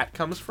pointed hat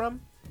comes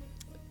from?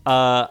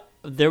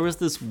 There was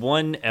this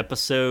one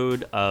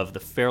episode of The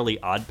Fairly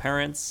Odd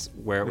Parents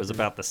where it was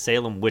about the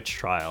Salem witch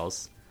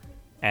trials,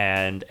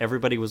 and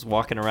everybody was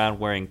walking around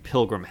wearing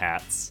pilgrim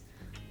hats.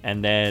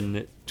 And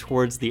then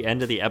towards the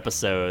end of the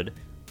episode,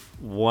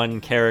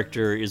 one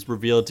character is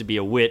revealed to be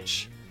a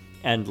witch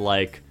and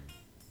like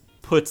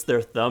puts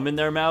their thumb in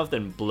their mouth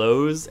and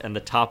blows, and the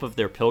top of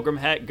their pilgrim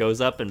hat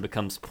goes up and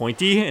becomes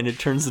pointy, and it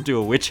turns into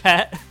a witch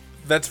hat.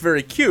 That's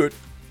very cute.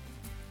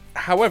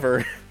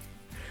 However,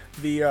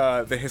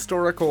 the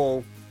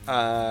historical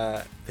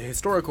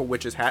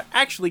witch's hat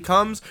actually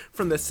comes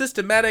from the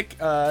systematic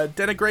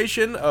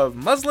denigration of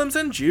Muslims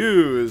and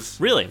Jews.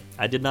 Really?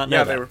 I did not know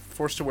Yeah, that. they were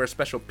forced to wear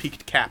special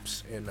peaked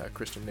caps in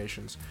Christian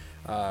nations.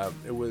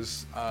 It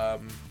was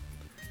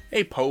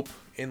a pope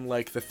in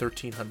like the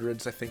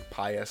 1300s, I think,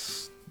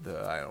 Pius.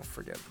 I don't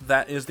forget.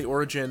 That is the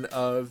origin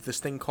of this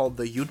thing called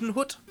the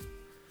Judenhut,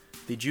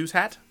 the Jew's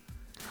hat.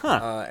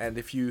 Huh. And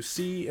if you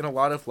see in a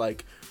lot of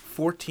like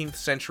 14th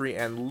century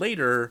and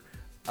later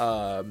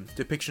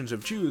depictions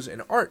of Jews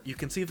in art, you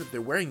can see that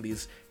they're wearing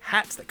these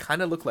hats that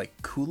kind of look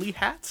like coolie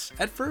hats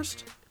at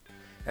first,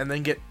 and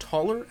then get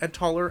taller and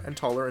taller and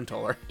taller and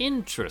taller.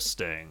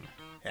 Interesting.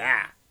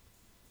 Yeah.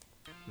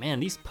 Man,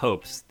 these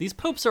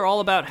popes are all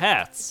about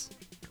hats.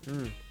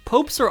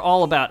 Popes are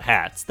all about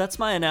hats. That's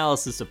my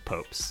analysis of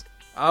popes.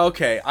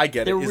 Okay, I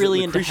get They're it. Is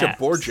really it into Lucretia hats.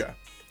 Borgia?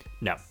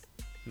 No.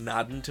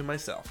 Nodding to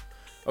myself.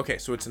 Okay,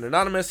 so it's an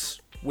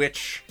anonymous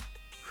witch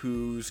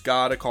who's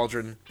got a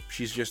cauldron.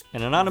 She's just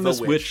An anonymous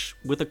the witch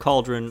with a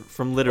cauldron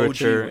from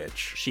literature.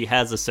 witch. She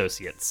has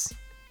associates.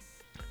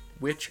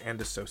 Witch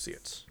and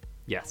associates.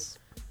 Yes.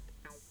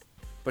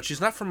 But she's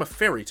not from a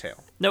fairy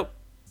tale. Nope.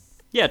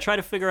 Yeah, try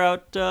to figure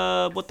out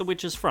what the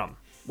witch is from.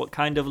 What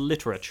kind of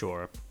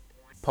literature?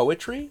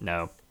 Poetry?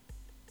 No.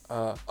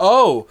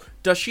 Oh,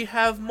 does she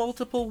have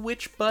multiple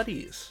witch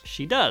buddies?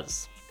 She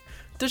does.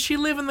 Does she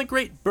live in the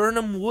Great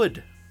Burnham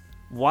Wood?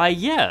 Why,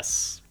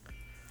 yes.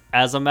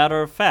 As a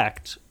matter of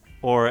fact.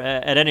 Or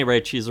at any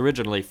rate, she's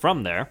originally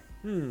from there.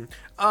 And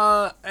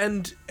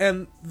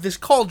this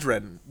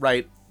cauldron,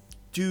 right?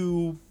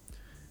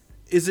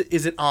 Is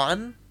it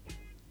on?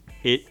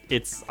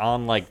 It's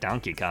on like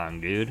Donkey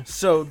Kong, dude.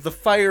 So the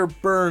fire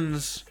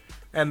burns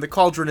and the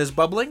cauldron is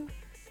bubbling?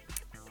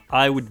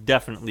 I would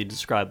definitely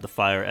describe the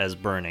fire as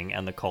burning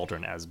and the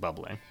cauldron as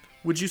bubbling.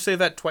 Would you say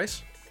that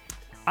twice?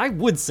 I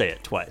would say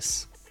it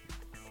twice.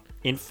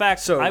 In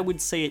fact, So- I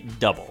would say it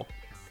double.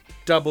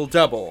 Double,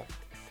 double.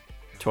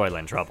 Toil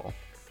and trouble.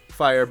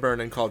 Fire burn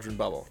and cauldron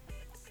bubble.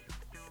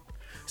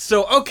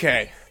 So,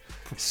 okay.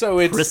 So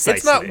it's not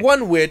Precisely.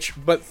 one witch,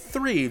 but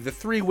three. The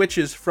three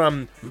witches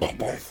from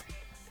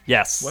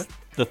Yes. What?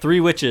 The three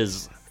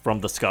witches from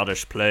the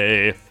Scottish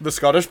play. the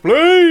Scottish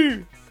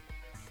play.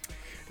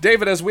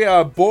 David, as we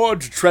are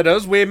board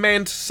treaders, we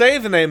mayn't say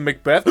the name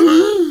Macbeth.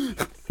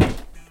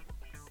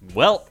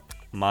 Well,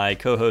 my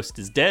co-host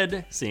is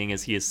dead, seeing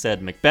as he has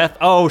said Macbeth.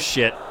 Oh,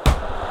 shit.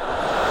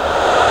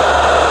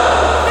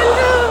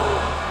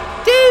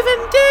 Hello, Dave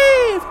and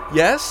Dave.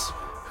 Yes?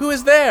 Who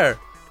is there?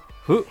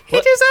 Who?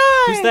 It is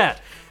I. Who's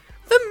that?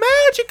 The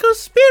magical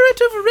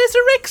spirit of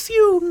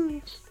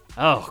resurrection.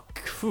 Oh,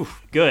 phew,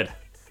 good.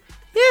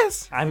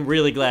 Yes, I'm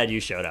really glad you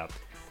showed up.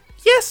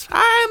 yes,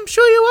 I'm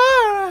sure you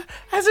are,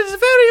 as it is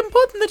very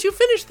important that you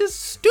finish this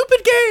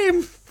stupid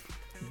game.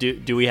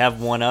 Do we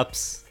have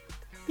one-ups?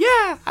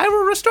 Yeah, I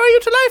will restore you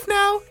to life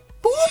now.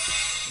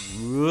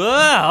 Boop.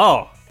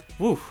 Whoa!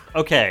 Woo,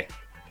 okay.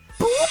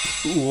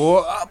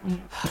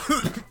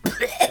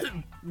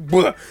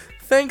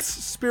 Thanks,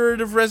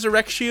 Spirit of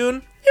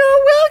Resurrection.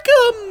 You're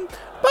welcome.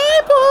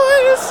 Bye,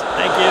 boys.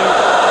 Thank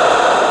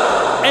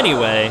you.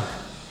 Anyway,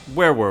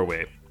 where were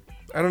we?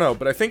 I don't know,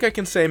 but I think I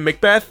can say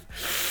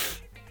Macbeth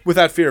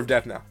without fear of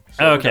death now.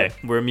 So we're Okay, done.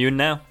 we're immune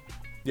now?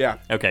 Yeah.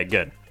 Okay,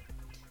 good.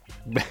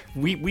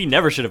 We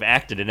never should have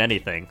acted in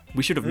anything.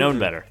 We should have known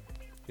better.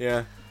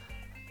 Yeah.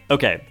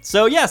 Okay,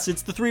 so yes,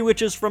 it's the three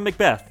witches from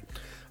Macbeth.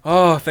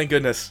 Oh, thank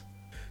goodness.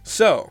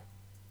 So,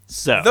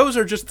 So, those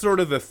are just sort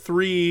of the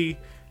three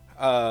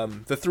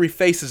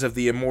faces of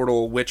the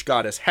immortal witch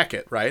goddess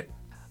Hecate, right?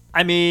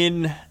 I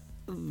mean,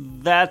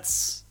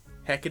 that's...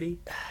 Hecate?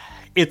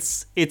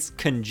 It's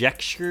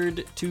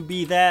conjectured to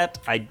be that.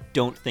 I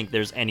don't think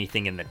there's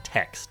anything in the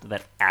text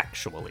that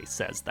actually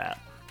says that.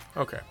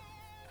 Okay.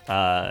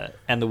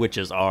 And the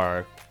witches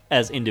are,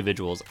 as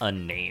individuals,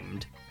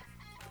 unnamed.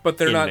 But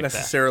they're In not Macbeth.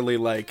 necessarily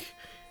like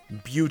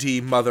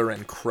Beauty, Mother,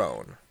 and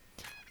Crone.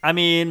 I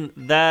mean,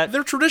 that...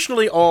 They're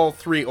traditionally all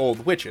three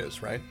old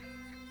witches, right?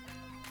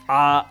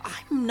 I'm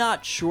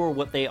not sure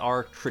what they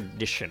are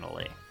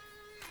traditionally.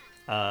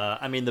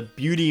 I mean, the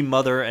Beauty,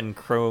 Mother, and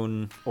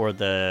Crone, or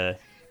the...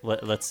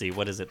 Let's see,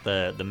 what is it?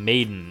 The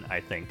Maiden,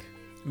 I think.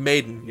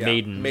 Maiden, yeah.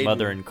 Maiden,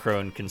 Mother, and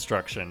Crone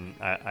construction,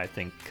 I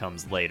think,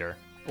 comes later.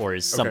 Or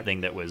is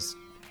something that was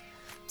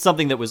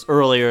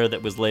earlier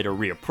that was later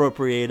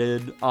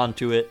reappropriated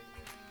onto it.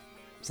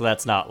 So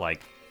that's not,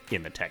 like,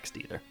 in the text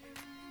either.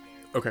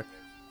 Okay.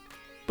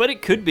 But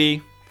it could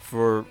be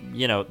for,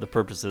 the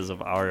purposes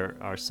of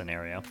our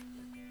scenario.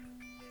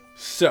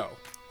 So,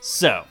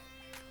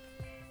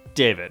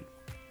 David,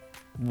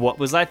 what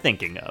was I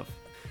thinking of?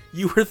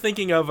 you were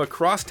thinking of a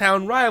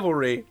crosstown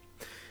rivalry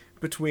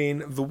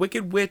between the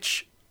Wicked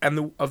Witch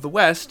of the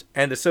West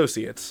and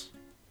Associates,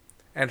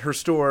 and her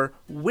store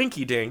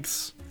Winky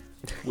Dinks,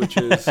 which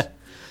is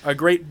a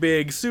great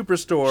big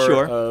superstore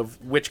Sure.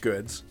 of witch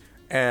goods.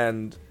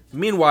 And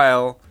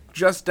meanwhile,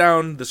 just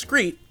down the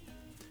street,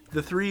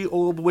 the three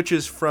old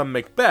witches from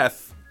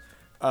Macbeth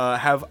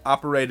have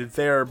operated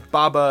their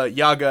Baba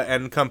Yaga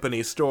and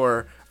Company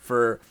store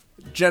for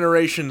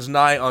generations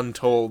nigh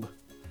untold.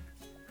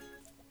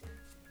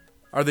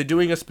 Are they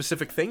doing a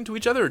specific thing to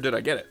each other, or did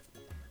I get it?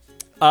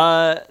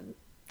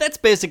 That's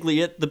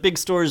basically it. The big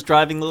store is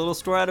driving the little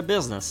store out of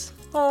business.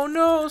 Oh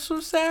no, so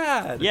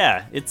sad.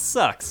 Yeah, it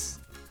sucks.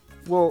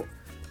 Well,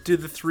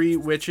 did the three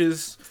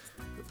witches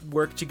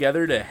work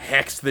together to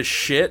hex the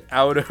shit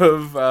out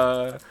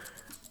of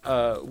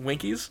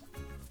Winkies?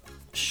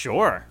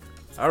 Sure.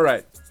 All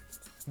right.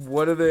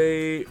 What do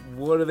they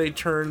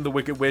turn the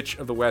Wicked Witch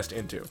of the West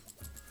into?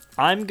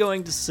 I'm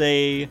going to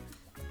say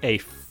a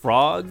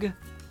frog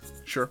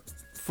Sure.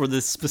 for the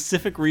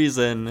specific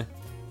reason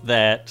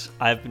that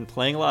I've been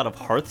playing a lot of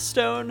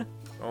Hearthstone,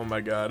 Oh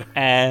my god.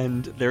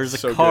 and there's a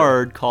So good.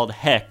 card called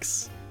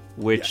Hex,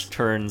 which Yes.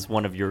 turns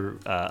one of your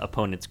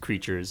opponent's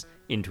creatures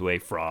into a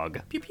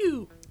frog. Pew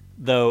pew.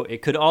 Though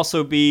it could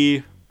also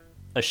be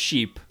a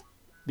sheep,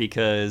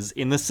 because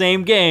in the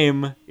same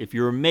game, if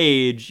you're a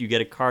mage, you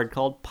get a card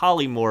called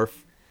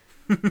Polymorph,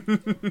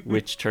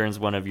 which turns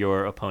one of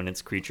your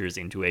opponent's creatures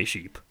into a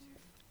sheep.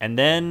 And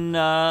then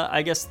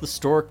I guess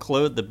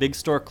the big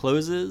store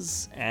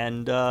closes,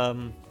 and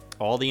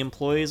all the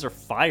employees are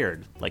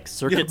fired, like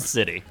Circuit Yep.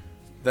 City,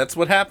 That's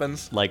what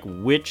happens. like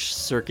which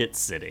Circuit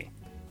City?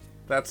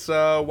 That's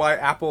why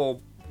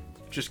Apple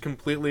just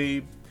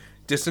completely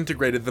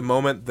disintegrated the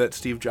moment that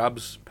Steve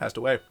Jobs passed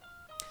away.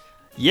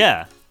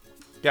 Yeah,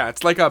 Yeah,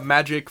 it's like a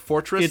magic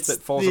fortress it's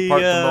that falls the,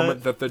 apart the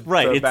moment that the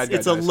right. bad guy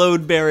It's a dies.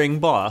 load-bearing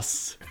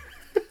boss.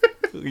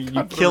 You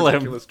What a kill him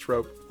ridiculous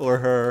trope. or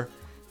her,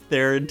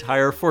 their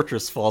entire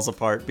fortress falls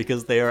apart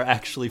because they are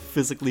actually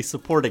physically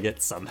supporting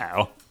it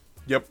somehow.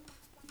 Yep.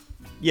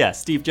 Yeah,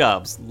 Steve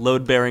Jobs,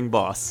 load-bearing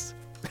boss.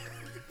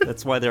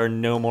 That's why there are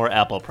no more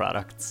Apple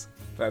products.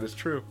 That is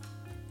true.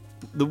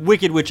 The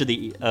Wicked Witch of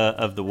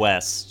the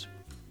West,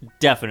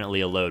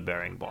 definitely a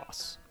load-bearing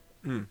boss.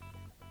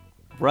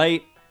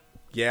 Right?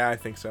 Yeah, I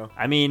think so.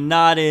 I mean,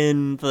 not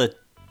in the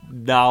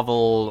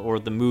novel or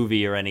the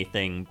movie or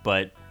anything,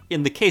 but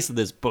in the case of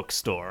this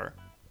bookstore,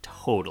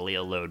 totally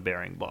a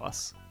load-bearing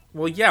boss.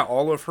 Well, yeah,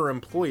 all of her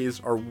employees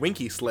are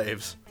Winky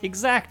slaves.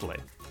 Exactly.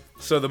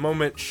 So the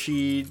moment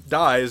she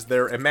dies,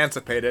 they're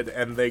emancipated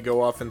and they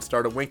go off and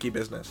start a Winky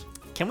business.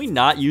 Can we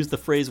not use the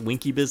phrase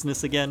winky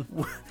business again?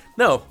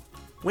 No,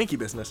 Winky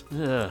business.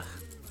 Ugh.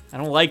 I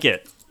don't like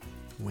it.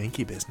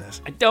 Winky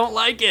business. I don't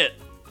like it.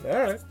 All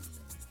right.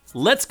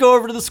 Let's go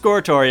over to the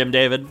Scoratorium,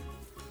 David.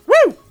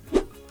 Woo!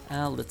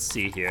 Let's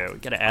see here. We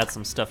gotta add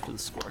some stuff to the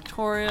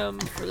Scoratorium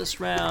for this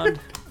round.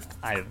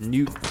 Eye of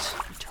Newt,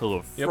 toe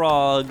of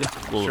frog,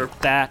 wool Sure.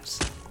 of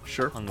bat,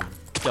 Sure. tongue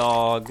of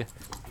dog,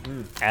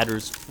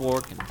 adder's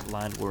fork and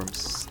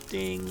blindworm's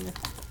sting,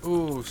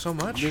 Ooh, so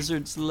much.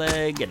 lizard's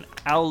leg, an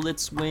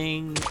owlet's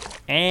wing,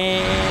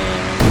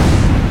 and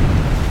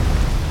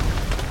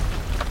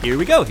here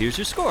we go. Here's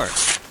your score.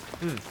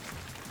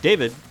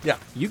 David, Yeah.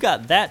 you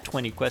got that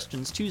 20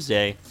 Questions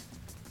Tuesday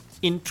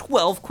in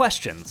 12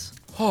 questions.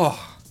 Oh,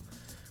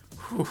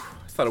 whew.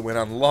 I thought it went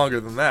on longer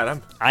than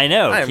that. I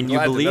know. I am Can you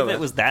glad to know believe that. it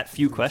was that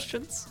few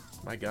questions?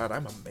 My God,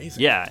 I'm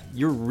amazing. Yeah,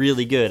 you're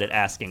really good at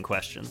asking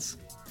questions.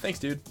 Thanks,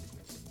 dude.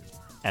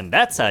 And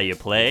that's how you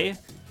play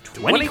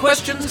 20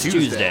 Questions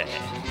Tuesday.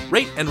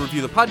 Rate and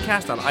review the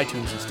podcast on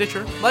iTunes and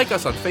Stitcher, like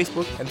us on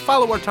Facebook, and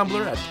follow our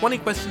Tumblr at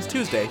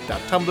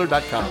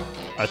 20questionstuesday.tumblr.com.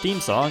 Our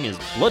theme song is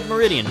Blood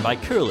Meridian by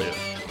Curlew,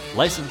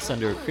 licensed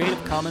under a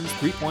Creative Commons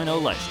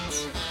 3.0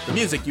 license. The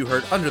music you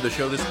heard under the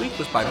show this week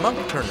was by Monk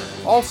Turner,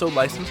 also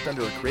licensed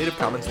under a Creative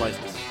Commons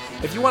license.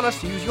 If you want us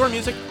to use your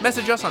music,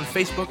 message us on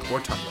Facebook or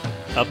Tumblr.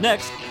 Up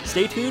next,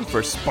 stay tuned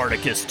for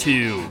Spartacus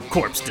 2,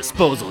 Corpse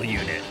Disposal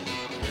Unit.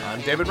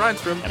 I'm David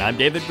Reinstrom. And I'm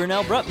David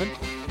Burnell Brutman.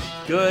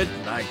 Good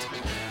night.